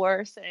better or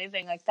worse or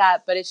anything like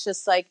that, but it's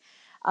just like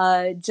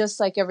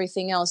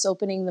everything else,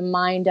 opening the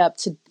mind up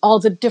to all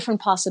the different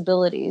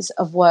possibilities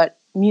of what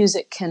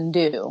music can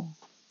do.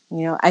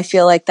 I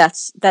feel like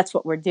that's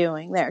what we're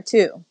doing there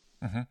too.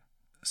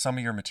 Some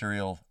of your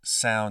material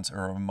sounds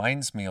or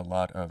reminds me a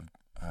lot of,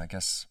 I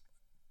guess,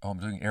 I'm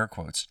doing air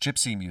quotes,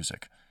 gypsy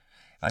music.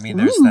 I mean,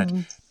 there's that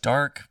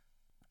dark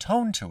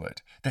tone to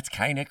it that's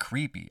kind of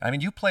creepy. I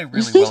mean, you play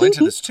really well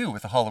into this too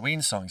with the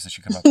Halloween songs that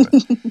you come up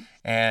with.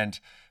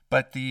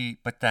 But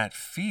that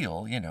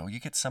feel, you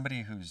get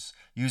somebody who's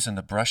using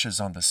the brushes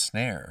on the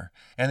snare,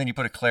 and then you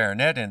put a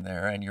clarinet in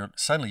there, and you're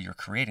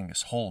creating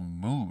this whole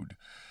mood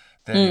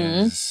that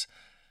is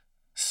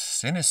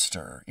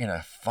sinister in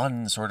a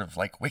fun sort of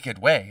like wicked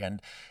way, and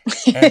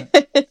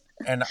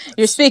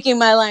you're speaking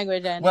my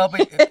language, Andy. Well,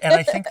 and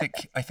I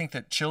think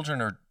that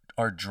children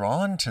are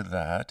drawn to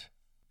that.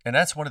 And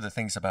that's one of the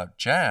things about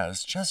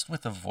jazz, just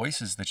with the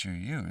voices that you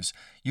use,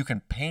 you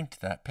can paint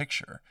that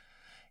picture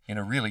in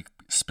a really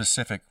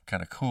specific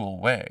kind of cool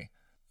way.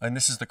 And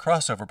this is the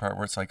crossover part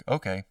where it's like,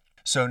 okay,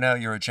 so now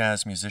you're a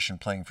jazz musician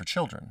playing for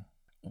children.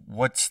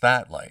 What's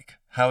that like?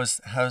 How's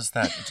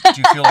that?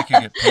 Do you feel like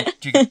you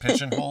get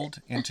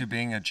pigeonholed into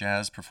being a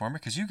jazz performer?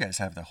 Because you guys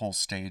have the whole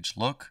stage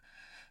look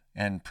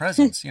and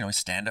presence,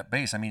 stand-up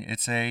bass. I mean,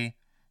 it's a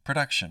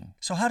production.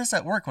 So how does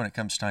that work when it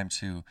comes time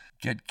to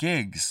get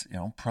gigs?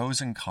 Pros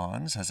and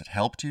cons. Has it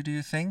helped you, do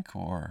you think?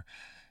 Or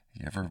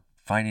you ever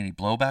find any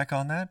blowback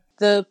on that?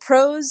 The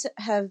pros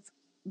have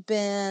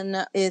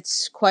been,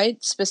 it's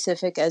quite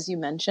specific, as you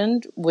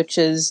mentioned,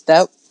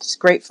 that's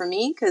great for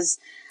me because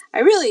I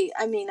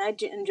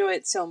enjoy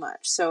it so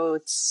much. So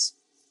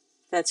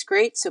that's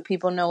great. So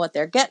people know what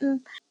they're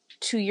getting.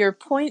 To your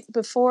point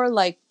before,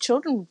 like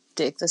children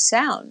dig the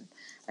sound.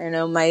 I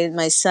know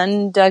my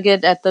son dug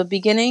it at the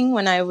beginning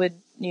when I would,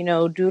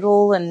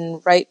 doodle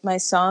and write my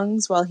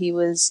songs while he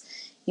was,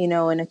 in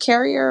a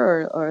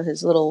carrier or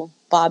his little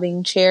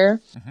bobbing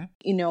chair.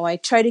 I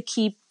try to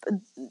keep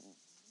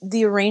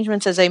the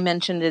arrangements, as I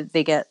mentioned,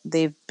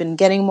 they've been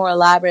getting more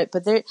elaborate,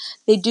 but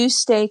they do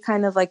stay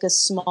kind of like a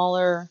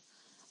smallish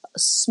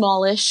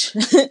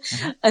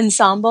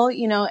ensemble,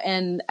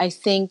 and I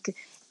think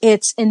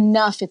it's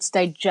enough. It's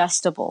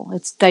digestible.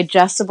 It's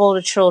digestible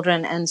to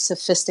children and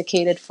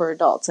sophisticated for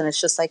adults. And it's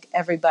just like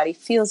everybody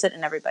feels it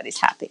and everybody's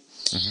happy.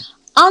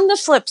 On the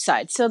flip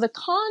side, so the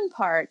con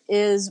part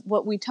is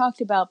what we talked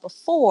about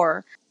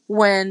before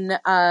when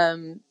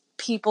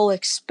people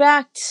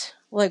expect,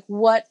 like,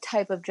 what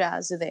type of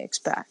jazz do they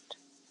expect?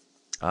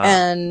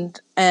 And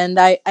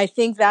I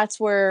think that's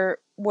where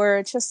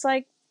it's just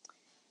like,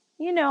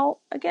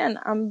 again,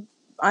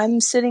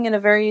 I'm sitting in a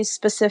very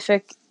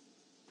specific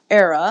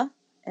era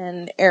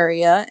and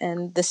area,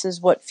 and this is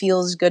what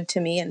feels good to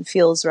me and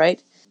feels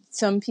right.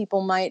 Some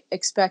people might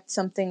expect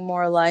something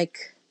more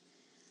like,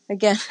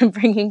 again,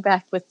 bringing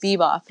back with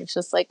bebop. It's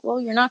just like,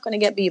 well, you're not going to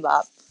get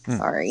bebop.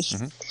 Sorry.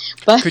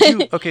 But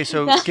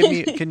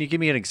can you give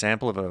me an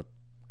example of a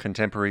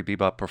contemporary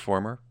bebop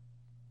performer?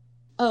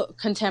 Oh,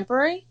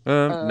 contemporary?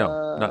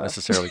 No, not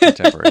necessarily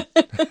contemporary.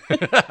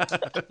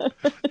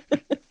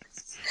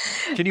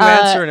 Can you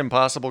answer an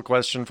impossible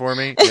question for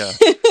me? Yeah.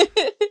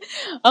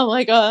 Oh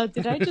my God!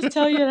 Did I just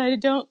tell you that I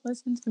don't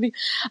listen to me?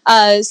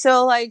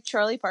 So like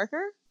Charlie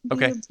Parker,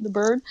 okay, the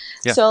bird.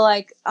 Yeah. So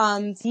like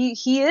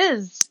he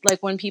is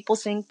like, when people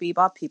think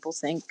bebop, people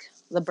think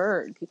the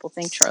bird. People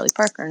think Charlie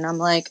Parker, and I'm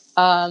like,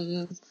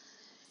 and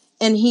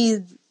he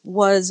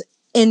was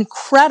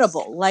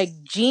incredible,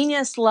 like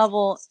genius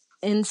level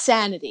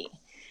insanity,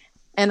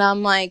 and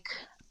I'm like,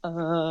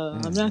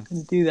 I'm not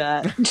going to do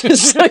that.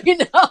 Just so you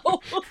know.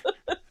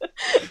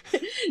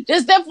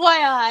 Just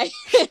FYI.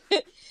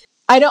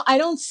 I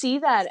don't see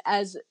that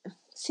as,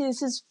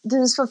 this is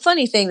a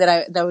funny thing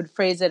that would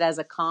phrase it as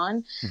a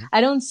con.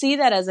 I don't see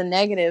that as a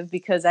negative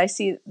because I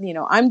see,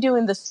 I'm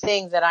doing the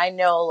thing that I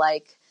know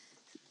like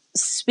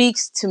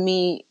speaks to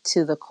me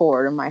to the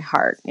core, to my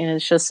heart. And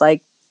it's just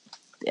like,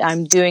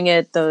 I'm doing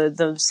it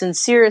the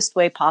sincerest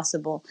way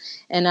possible.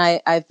 And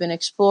I've been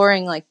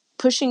exploring, like,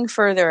 pushing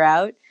further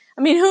out.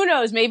 I mean, who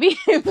knows? Maybe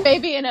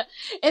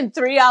in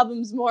 3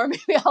 albums more,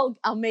 maybe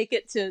I'll make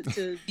it to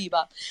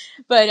bebop.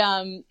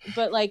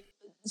 But like,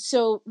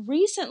 so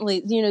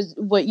recently,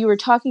 what you were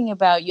talking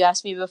about, you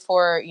asked me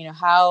before,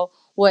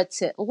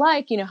 what's it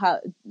like, how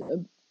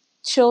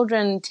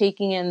children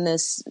taking in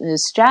this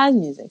jazz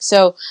music.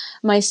 So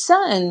my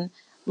son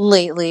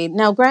lately,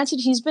 now granted,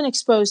 he's been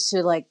exposed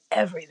to like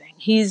everything.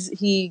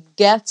 He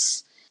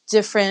gets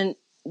different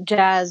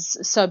jazz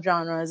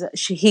subgenres.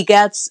 He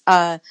gets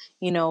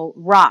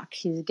rock,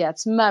 he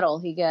gets metal,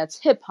 he gets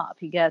hip hop,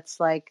 he gets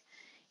like,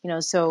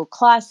 so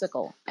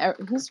classical.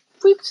 He's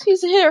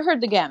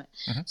heard the gamut.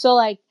 Mm-hmm. So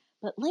like,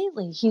 but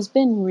lately he's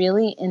been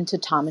really into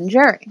Tom and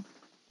Jerry.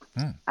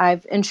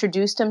 I've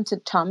introduced him to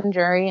Tom and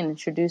Jerry and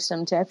introduced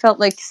him to, I felt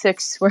like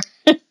 6 where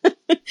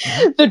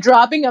the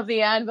dropping of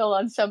the anvil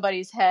on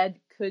somebody's head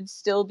could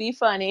still be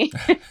funny,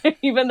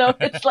 even though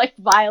it's like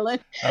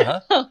violent.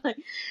 Uh-huh.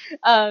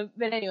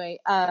 But anyway,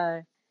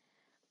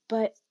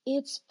 but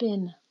it's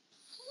been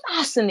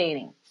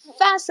fascinating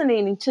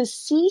to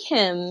see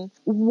him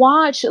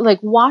watch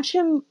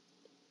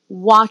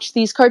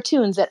these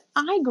cartoons that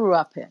I grew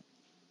up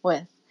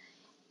with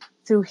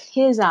through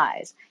his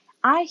eyes.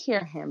 I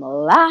hear him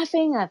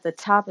laughing at the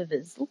top of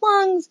his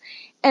lungs,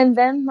 and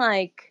then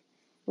like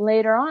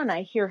later on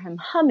I hear him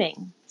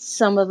humming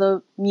some of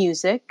the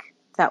music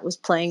that was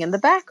playing in the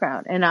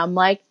background, and I'm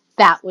like,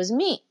 that was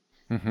me.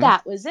 Mm-hmm.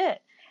 That was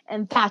it.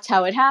 And that's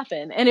how it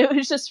happened. And it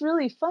was just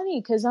really funny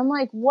because I'm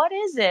like, what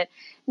is it?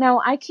 Now,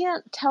 I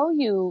can't tell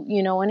you,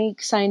 any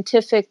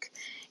scientific,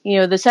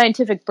 the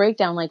scientific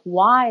breakdown, like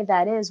why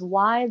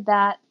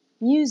that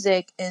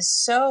music is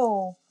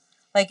so,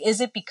 like, is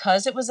it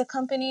because it was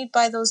accompanied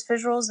by those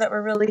visuals that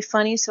were really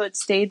funny, so it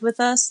stayed with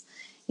us,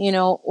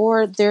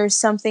 or there's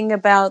something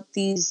about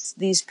these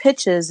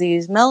pitches,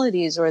 these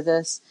melodies, or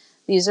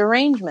these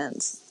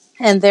arrangements.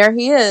 And there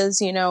he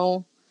is,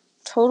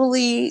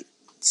 totally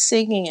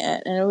singing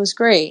it, and it was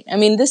great. I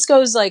mean, this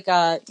goes like,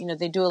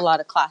 they do a lot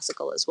of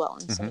classical as well.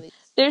 And some of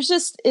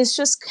it's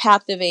just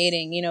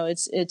captivating.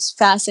 It's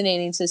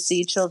fascinating to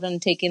see children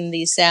taking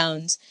these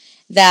sounds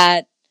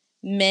that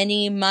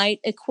many might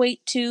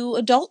equate to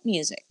adult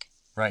music.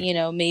 Right.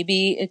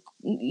 Maybe,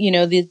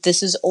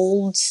 this is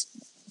old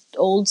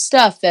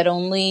stuff that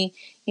only,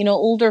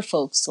 older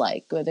folks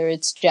like, whether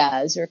it's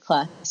jazz or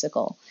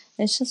classical.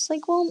 And it's just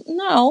like, well,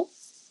 no.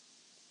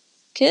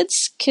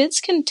 Kids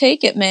can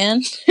take it,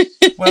 man.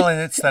 Well, and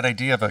it's that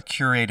idea of a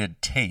curated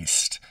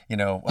taste.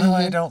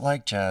 I don't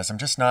like jazz. I'm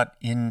just not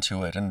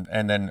into it.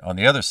 And then on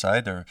the other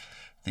side, there are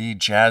the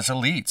jazz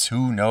elites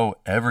who know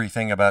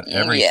everything about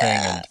everything.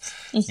 Yeah.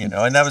 And,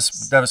 and that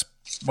was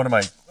one of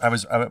my, I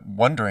was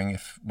wondering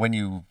if when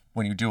you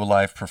do a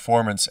live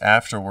performance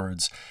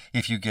afterwards,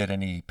 if you get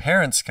any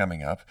parents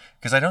coming up,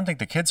 because I don't think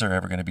the kids are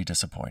ever going to be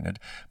disappointed,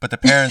 but the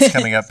parents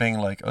coming up being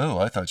like, oh,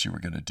 I thought you were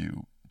going to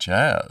do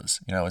jazz.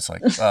 It's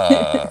like,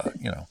 I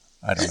don't know.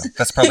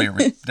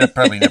 That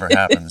probably never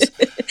happens.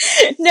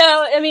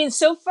 No, I mean,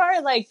 so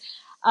far, like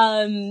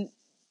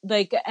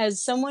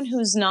as someone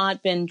who's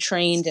not been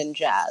trained in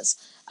jazz,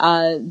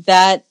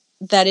 that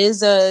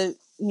is a,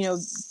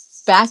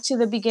 back to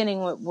the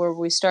beginning where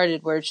we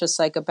started, where it's just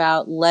like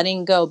about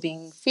letting go,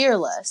 being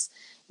fearless.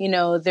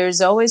 There's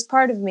always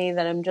part of me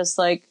that I'm just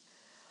like,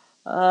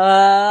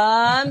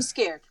 I'm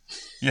scared.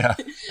 Yeah.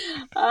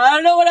 I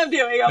don't know what I'm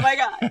doing. Oh my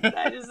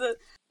God.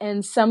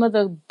 And some of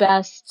the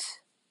best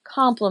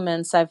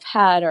compliments I've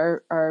had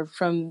are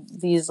from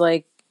these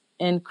like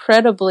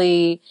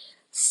incredibly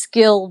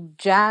skilled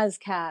jazz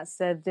cats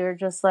that they're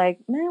just like,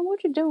 man,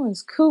 what you're doing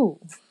is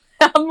cool.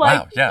 I'm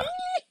like, wow,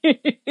 yeah.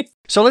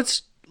 So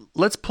let's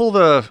pull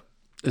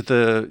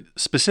the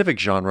specific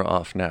genre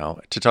off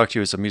now to talk to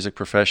you as a music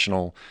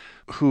professional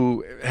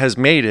who has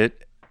made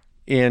it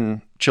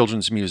in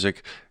children's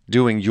music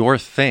doing your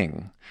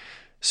thing.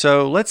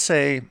 So let's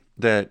say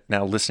that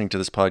now listening to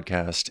this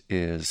podcast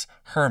is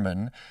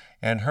Herman,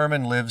 and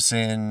Herman lives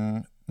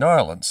in New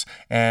Orleans,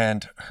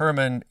 and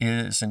Herman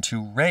is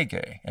into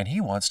reggae, and he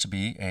wants to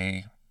be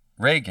a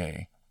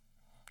reggae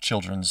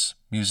children's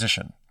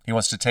musician. He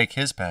wants to take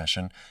his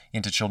passion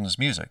into children's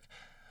music.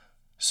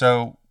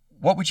 So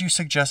what would you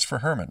suggest for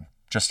Herman,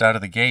 just out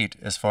of the gate,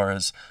 as far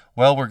as,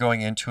 well, we're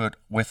going into it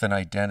with an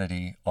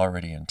identity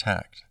already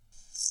intact?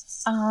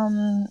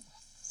 Well,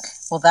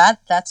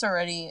 that's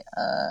already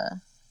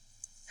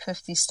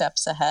 50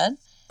 steps ahead,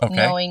 okay.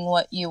 Knowing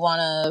what you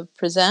want to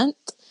present.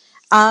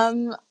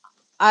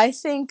 I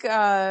think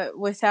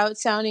without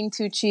sounding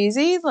too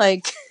cheesy,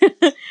 like,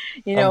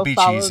 be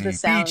follow cheesy. The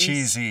sounds. Be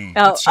cheesy.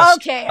 Oh, it's just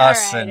okay,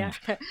 us all right.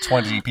 and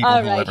 20 people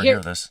who will ever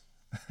hear this.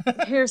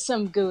 Here's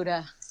some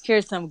Gouda.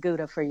 Here's some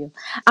Gouda for you.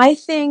 I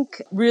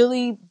think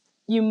really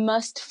you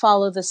must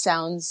follow the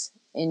sounds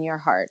in your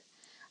heart.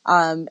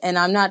 And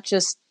I'm not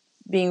just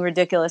being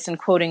ridiculous and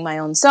quoting my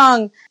own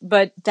song,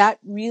 but that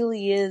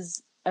really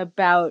is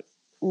about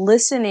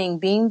listening,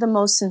 being the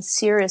most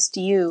sincerest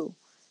you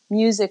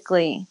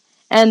musically,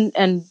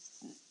 and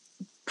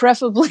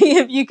preferably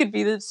if you could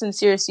be the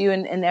sincerest you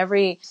in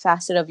every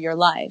facet of your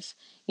life.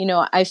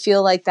 I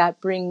feel like that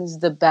brings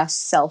the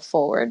best self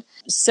forward.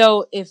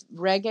 So if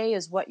reggae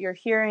is what you're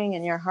hearing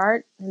in your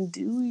heart,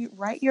 then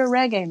write your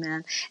reggae,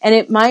 man. And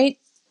it might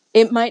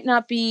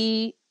not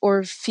be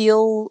or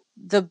feel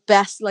the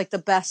best, like the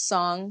best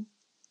song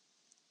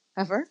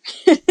ever,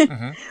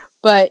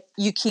 but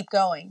you keep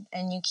going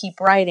and you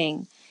keep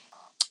writing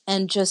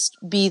and just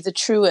be the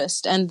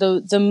truest. And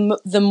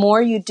the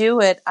more you do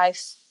it, I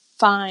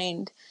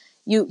find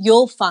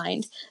you'll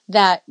find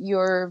that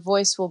your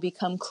voice will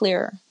become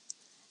clearer.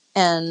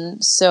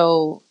 And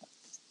so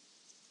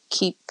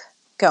keep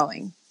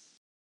going.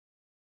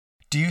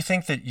 Do you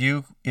think that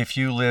if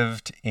you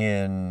lived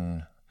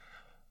in,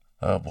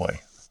 oh boy,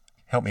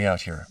 help me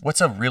out here.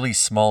 What's a really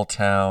small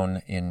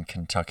town in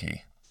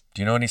Kentucky?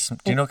 Do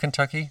you know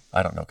Kentucky?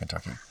 I don't know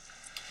Kentucky.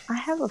 I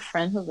have a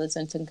friend who lives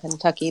in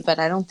Kentucky, but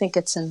I don't think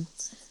it's in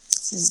a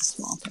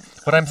small town.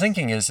 What I'm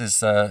thinking is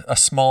a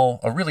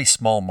really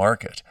small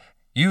market.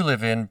 You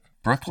live in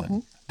Brooklyn.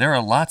 Mm-hmm. There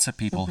are lots of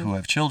people who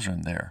have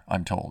children there,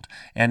 I'm told,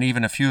 and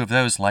even a few of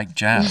those like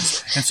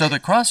jazz. And so the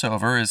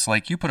crossover is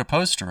like you put a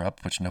poster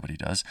up, which nobody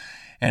does,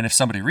 and if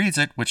somebody reads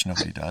it, which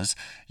nobody does,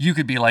 you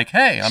could be like,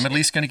 hey, I'm at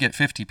least going to get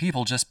 50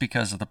 people just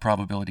because of the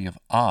probability of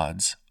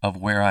odds of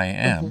where I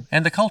am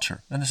and the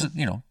culture. And this is,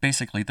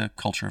 basically the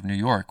culture of New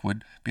York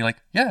would be like,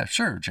 yeah,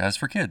 sure, jazz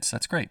for kids,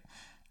 that's great.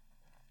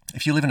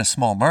 If you live in a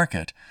small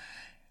market,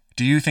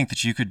 do you think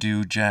that you could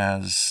do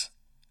jazz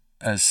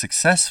as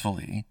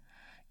successfully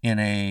in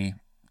a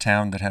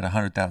town that had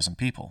 100,000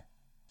 people?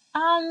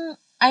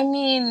 I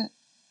mean,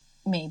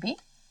 maybe.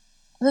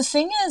 The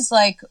thing is,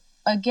 like,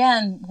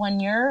 again, when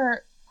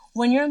your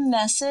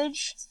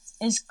message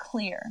is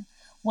clear,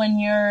 when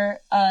your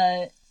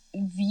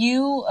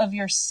view of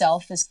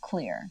yourself is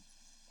clear,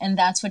 and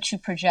that's what you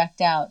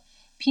project out,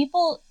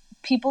 people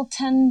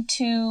tend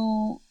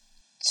to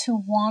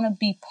want to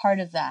be part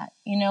of that,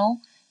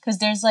 because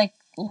there's like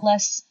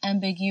less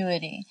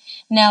ambiguity.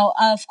 Now,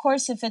 of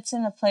course, if it's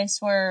in a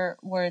place where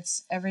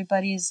it's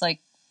everybody's like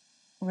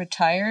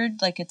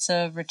retired, like it's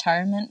a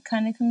retirement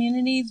kind of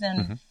community,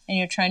 then and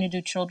you're trying to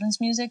do children's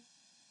music,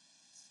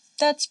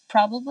 that's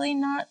probably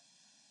not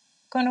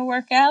going to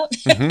work out.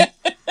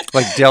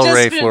 Like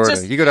Delray,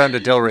 Florida. You go down to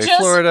Delray,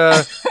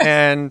 Florida,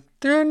 and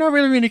there are not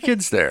really many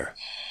kids there.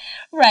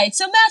 Right.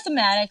 So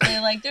mathematically,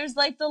 like there's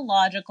like the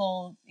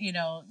logical,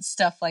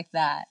 stuff like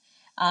that.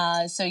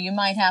 So you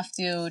might have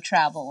to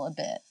travel a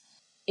bit.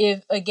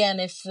 If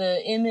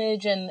the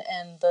image and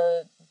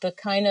the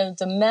kind of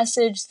the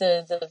message,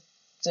 the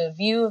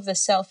view of the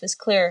self is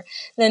clear,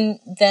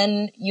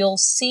 then you'll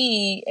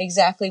see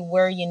exactly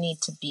where you need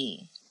to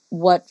be,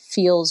 what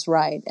feels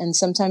right. And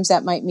sometimes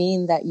that might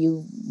mean that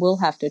you will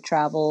have to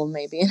travel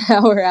maybe an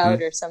hour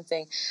out or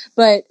something.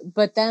 But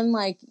then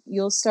like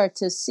you'll start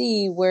to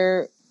see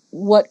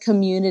what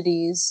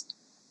communities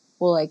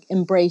will like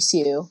embrace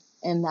you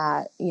in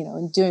that,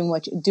 in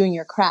doing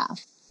your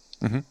craft.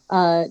 There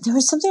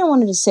was something I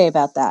wanted to say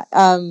about that.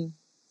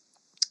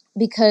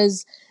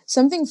 Because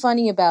something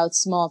funny about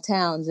small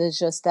towns is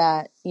just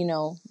that,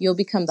 you'll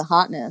become the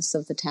hotness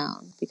of the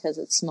town because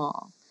it's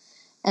small.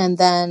 And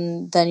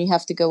then you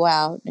have to go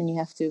out and you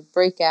have to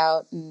break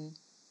out and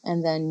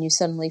then you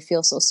suddenly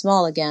feel so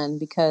small again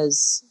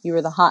because you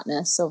were the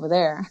hotness over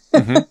there.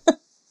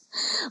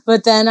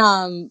 But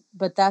then,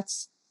 but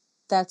that's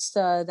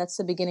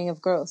the beginning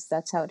of growth.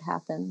 That's how it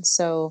happens.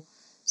 So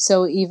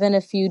even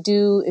if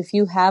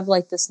you have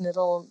like this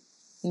little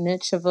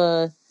niche of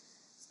a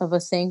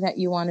thing that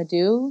you want to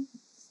do,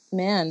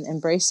 man,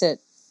 embrace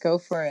it, go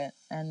for it,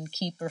 and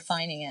keep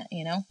refining it,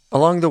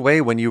 Along the way,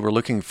 when you were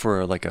looking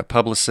for like a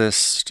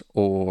publicist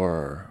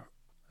or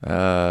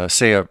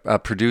say a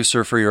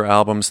producer for your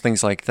albums,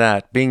 things like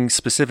that, being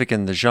specific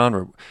in the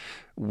genre,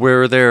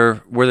 were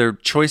there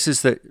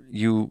choices that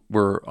you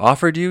were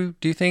offered do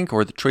you think,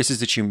 or the choices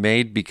that you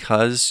made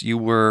because you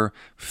were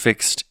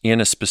fixed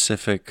in a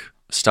specific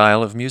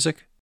style of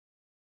music?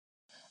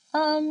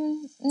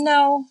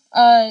 No.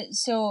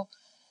 So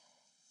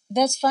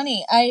that's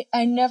funny.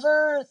 I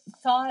never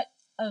thought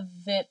of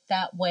it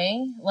that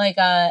way. Like,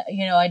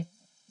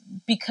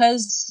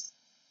 because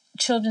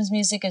children's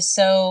music is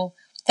so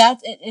that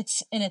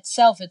it's in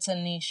itself, it's a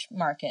niche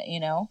market,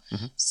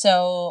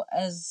 So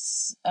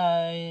as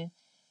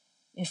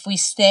if we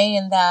stay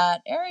in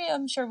that area,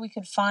 I'm sure we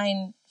could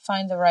find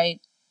the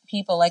right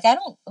people. Like I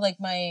don't like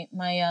my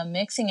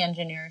mixing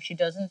engineer. She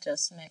doesn't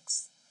just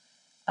mix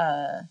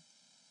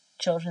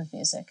children's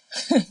music,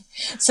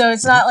 so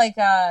it's not like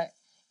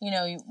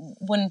you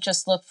wouldn't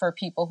just look for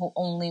people who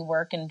only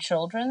work in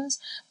children's.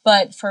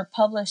 But for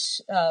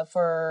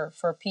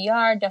for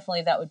PR,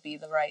 definitely that would be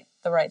the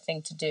right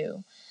thing to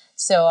do.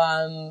 So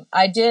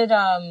I did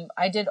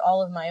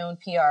all of my own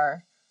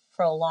PR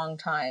for a long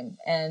time,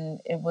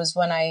 and it was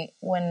when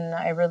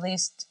I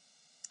released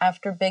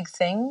After Big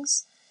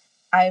Things,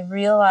 I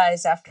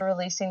realized after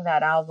releasing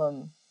that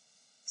album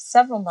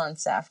several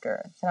months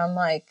after that I'm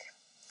like,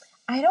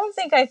 I don't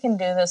think I can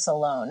do this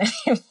alone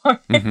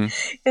anymore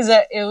because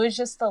it was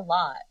just a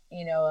lot,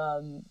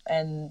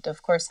 and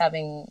of course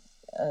having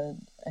a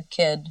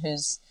kid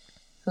who's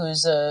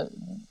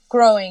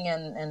growing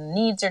and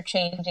needs are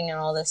changing and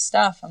all this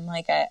stuff. I'm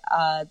like,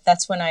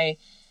 that's when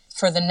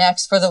for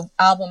the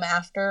album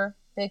after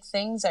Big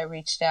Things, I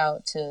reached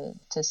out to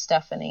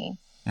Stephanie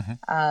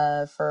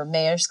for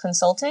Mayer's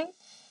Consulting,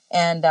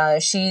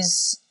 and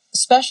she's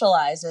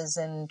specializes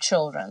in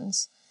children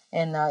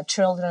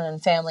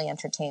and family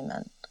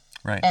entertainment.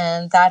 Right.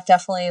 And that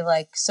definitely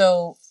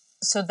so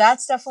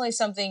that's definitely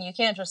something you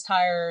can't just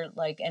hire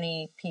like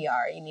any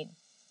PR. You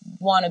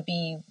want to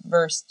be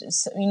versed.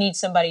 You need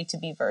somebody to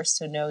be versed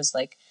who knows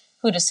like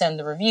who to send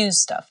the reviews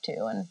stuff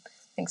to and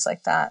things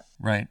like that.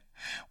 Right.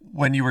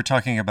 When you were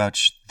talking about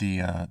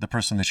the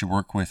person that you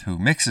work with who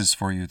mixes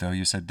for you, though,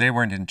 you said they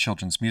weren't in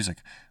children's music,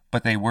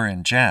 but they were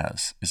in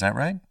jazz. Is that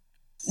right?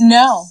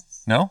 No.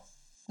 No?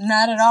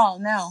 Not at all.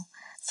 No.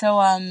 So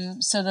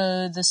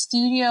the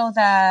studio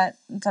that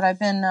I've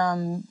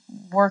been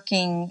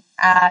working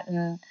at,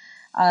 and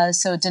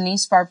so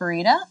Denise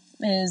Barbarita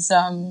is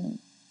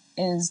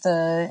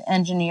the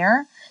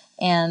engineer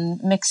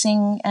and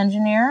mixing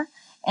engineer,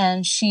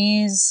 and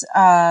she's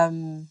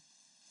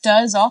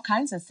does all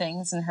kinds of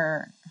things in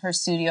her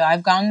studio.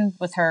 I've gone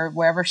with her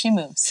wherever she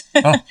moves.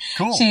 Oh,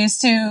 cool. She used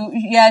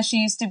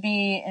to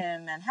be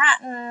in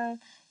Manhattan.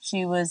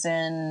 She was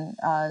in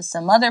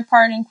some other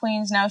part in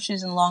Queens. Now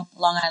she's in Long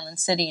Island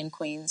City in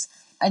Queens.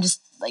 I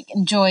just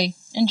enjoy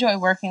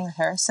working with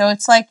her. So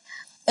it's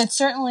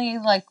certainly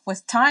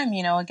with time,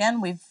 again,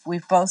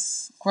 we've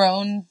both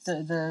grown.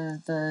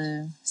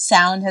 The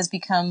sound has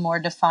become more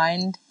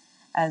defined,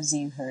 as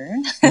you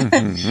heard.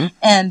 Mm-hmm.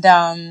 And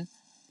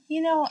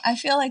I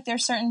feel like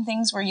there's certain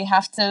things where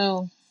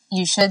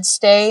you should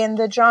stay in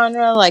the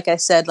genre. Like I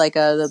said,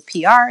 the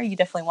PR, you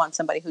definitely want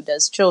somebody who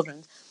does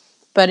children.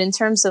 But in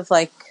terms of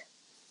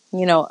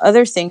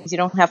other things, you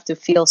don't have to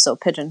feel so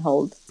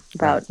pigeonholed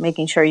about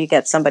making sure you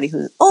get somebody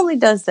who only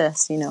does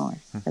this, or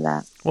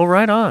that. Well,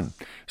 right on.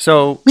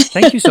 So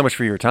thank you so much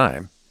for your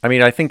time. I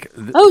mean, I think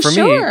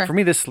for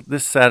me,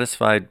 this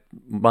satisfied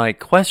my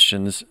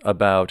questions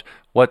about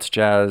what's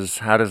jazz,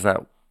 how does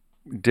that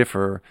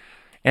differ,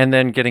 and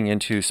then getting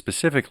into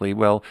specifically,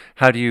 well,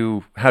 how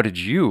did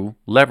you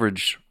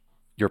leverage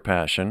your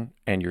passion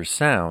and your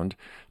sound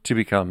to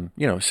become,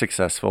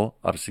 successful?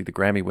 Obviously, the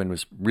Grammy win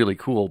was really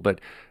cool, but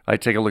I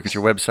take a look at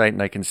your website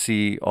and I can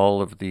see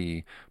all of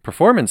the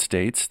performance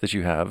dates that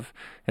you have,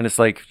 and it's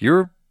like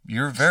you're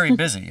very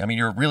busy. I mean,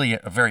 you're really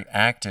a very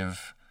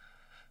active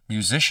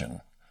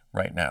musician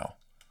right now,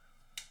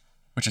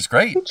 which is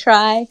great. We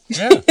try.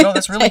 Yeah, no,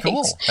 that's really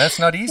cool. That's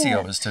not easy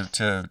always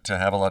to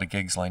have a lot of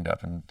gigs lined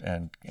up and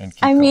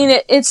keep I going.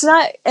 mean, it's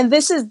not, and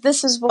this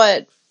is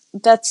what.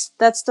 That's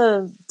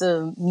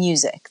the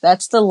music.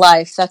 That's the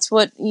life. That's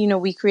what,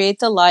 we create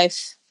the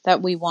life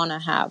that we want to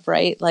have,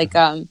 right?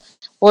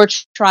 Or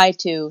try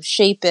to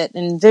shape it,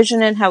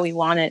 envision it how we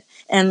want it.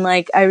 And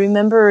I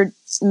remember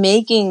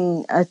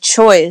making a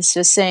choice,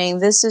 just saying,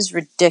 this is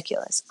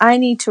ridiculous. I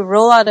need to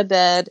roll out of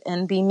bed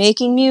and be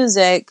making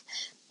music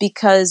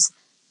because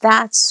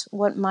that's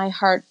what my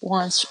heart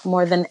wants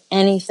more than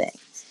anything.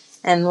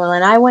 And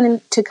when I went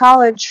into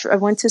college, I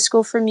went to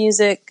school for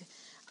music.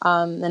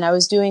 And I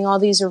was doing all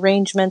these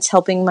arrangements,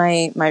 helping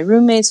my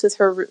roommates with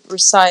her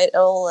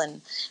recital,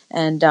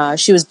 and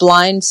she was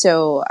blind,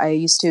 so I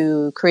used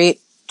to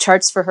create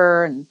charts for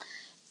her,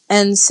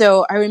 and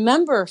so I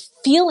remember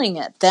feeling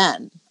it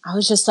then. I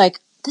was just like,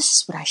 this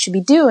is what I should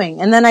be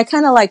doing. And then I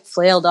kind of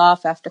flailed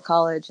off after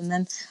college, and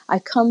then I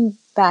come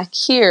back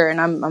here, and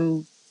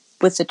I'm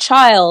with a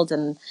child,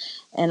 and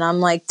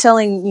I'm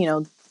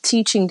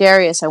teaching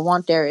Darius. I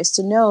want Darius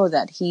to know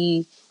that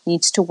he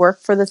needs to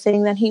work for the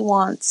thing that he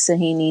wants, and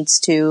he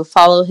needs to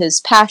follow his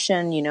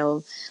passion,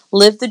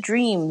 live the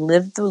dream,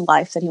 live the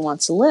life that he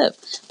wants to live.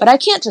 But I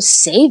can't just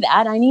say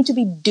that. I need to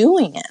be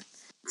doing it.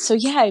 So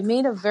yeah, I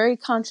made a very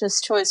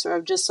conscious choice where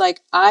I'm just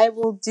I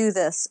will do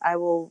this. I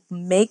will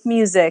make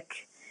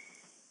music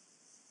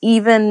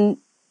even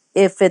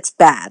if it's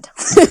bad.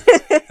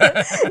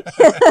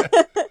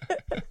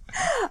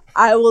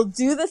 I will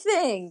do the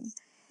thing.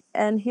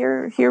 And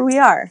here we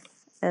are.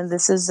 And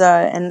this is,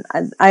 and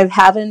I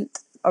haven't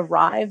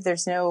arrived.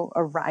 There's no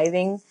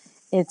arriving.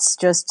 It's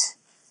just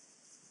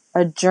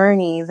a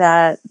journey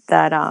that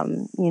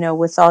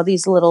with all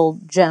these little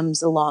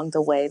gems along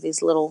the way,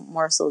 these little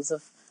morsels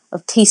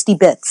of tasty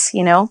bits,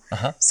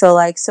 Uh-huh.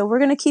 So we're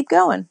going to keep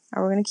going,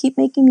 and we're going to keep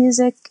making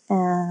music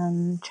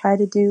and try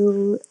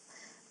to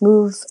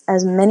move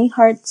as many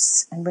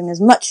hearts and bring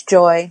as much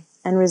joy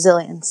and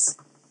resilience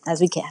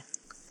as we can.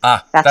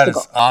 That's that the is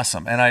goal.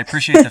 awesome. And I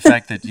appreciate the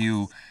fact that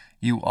you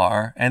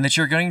are, and that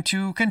you're going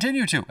to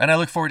continue to. And I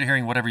look forward to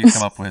hearing whatever you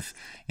come up with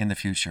in the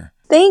future.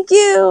 Thank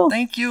you.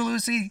 Thank you,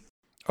 Lucy.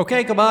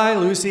 Okay, goodbye,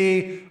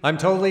 Lucy. I'm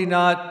totally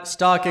not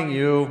stalking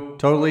you,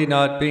 totally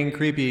not being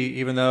creepy,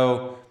 even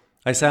though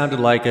I sounded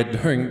like it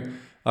during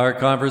our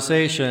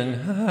conversation.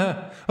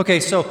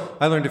 Okay, so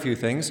I learned a few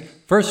things.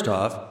 First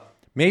off,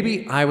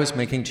 maybe I was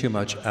making too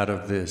much out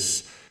of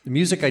this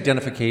music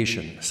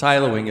identification,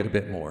 siloing it a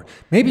bit more.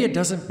 Maybe it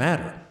doesn't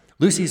matter.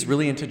 Lucy's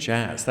really into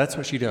jazz. That's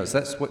what she does.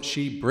 That's what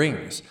she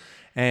brings.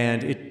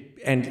 And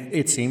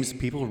it seems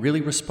people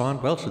really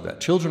respond well to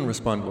that. Children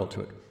respond well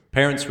to it.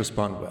 Parents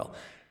respond well.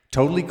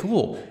 Totally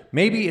cool.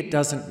 Maybe it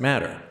doesn't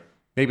matter.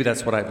 Maybe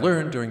that's what I've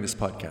learned during this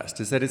podcast,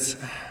 is that it's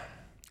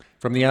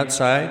from the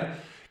outside,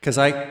 because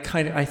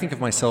I think of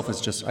myself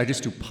as I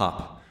just do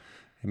pop,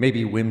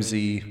 maybe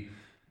whimsy,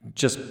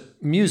 just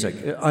music,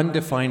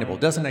 undefinable,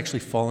 doesn't actually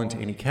fall into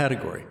any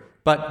category.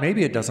 But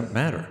maybe it doesn't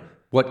matter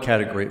what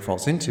category it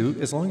falls into,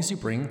 as long as you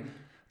bring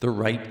the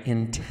right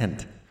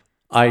intent.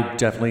 I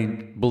definitely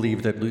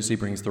believe that Lucy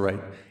brings the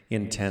right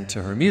intent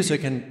to her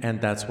music,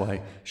 and that's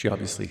why she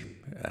obviously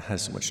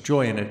has so much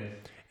joy in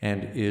it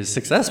and is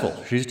successful.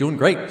 She's doing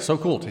great. So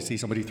cool to see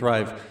somebody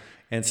thrive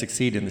and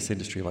succeed in this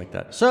industry like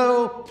that.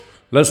 So,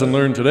 lesson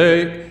learned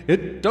today,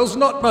 it does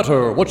not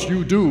matter what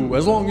you do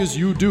as long as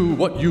you do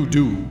what you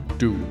do.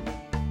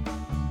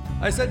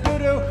 I said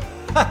doo-doo.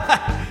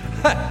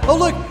 Oh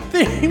look,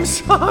 theme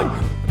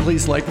song.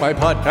 Please like my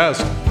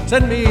podcast.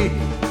 Send me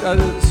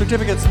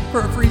certificates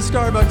for free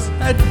Starbucks.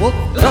 And we'll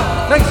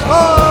thanks.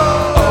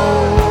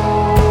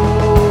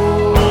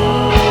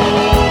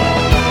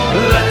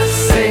 Let's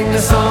sing a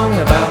song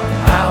about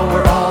how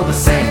we're all the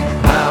same.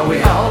 How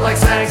we all like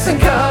snacks and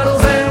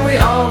cuddles, and we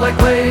all like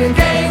playing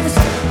games.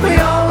 We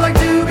all like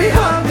to be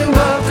hugged and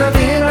loved, tucked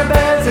in our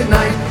beds at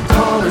night.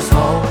 Tall or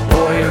small,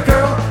 boy or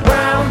girl,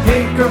 brown,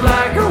 pink or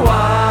black or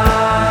white.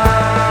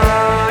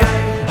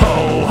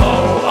 Ho,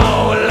 ho,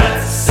 oh,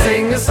 let's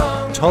sing a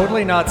song.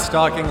 Totally not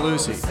stalking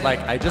Lucy. Like,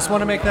 I just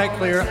want to make that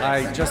clear.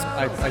 I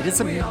did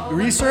some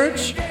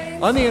research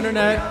on the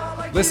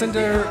internet, listened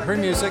to her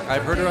music.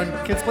 I've heard her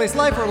on Kids Place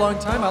Live for a long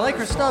time. I like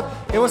her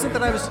stuff. It wasn't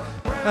that I was...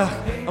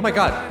 oh my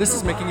God, this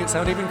is making it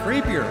sound even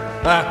creepier.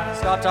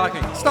 Stop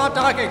talking. Stop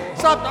talking.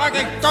 Stop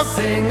talking. Stop.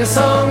 Sing a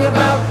song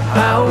about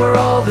how we're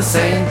all the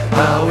same.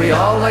 How we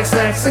all like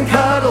snacks and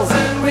cuddles,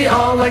 and we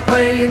all like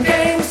playing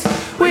games.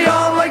 We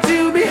all like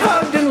to be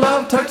hugged and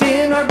loved, tucked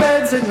in our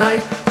beds at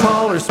night.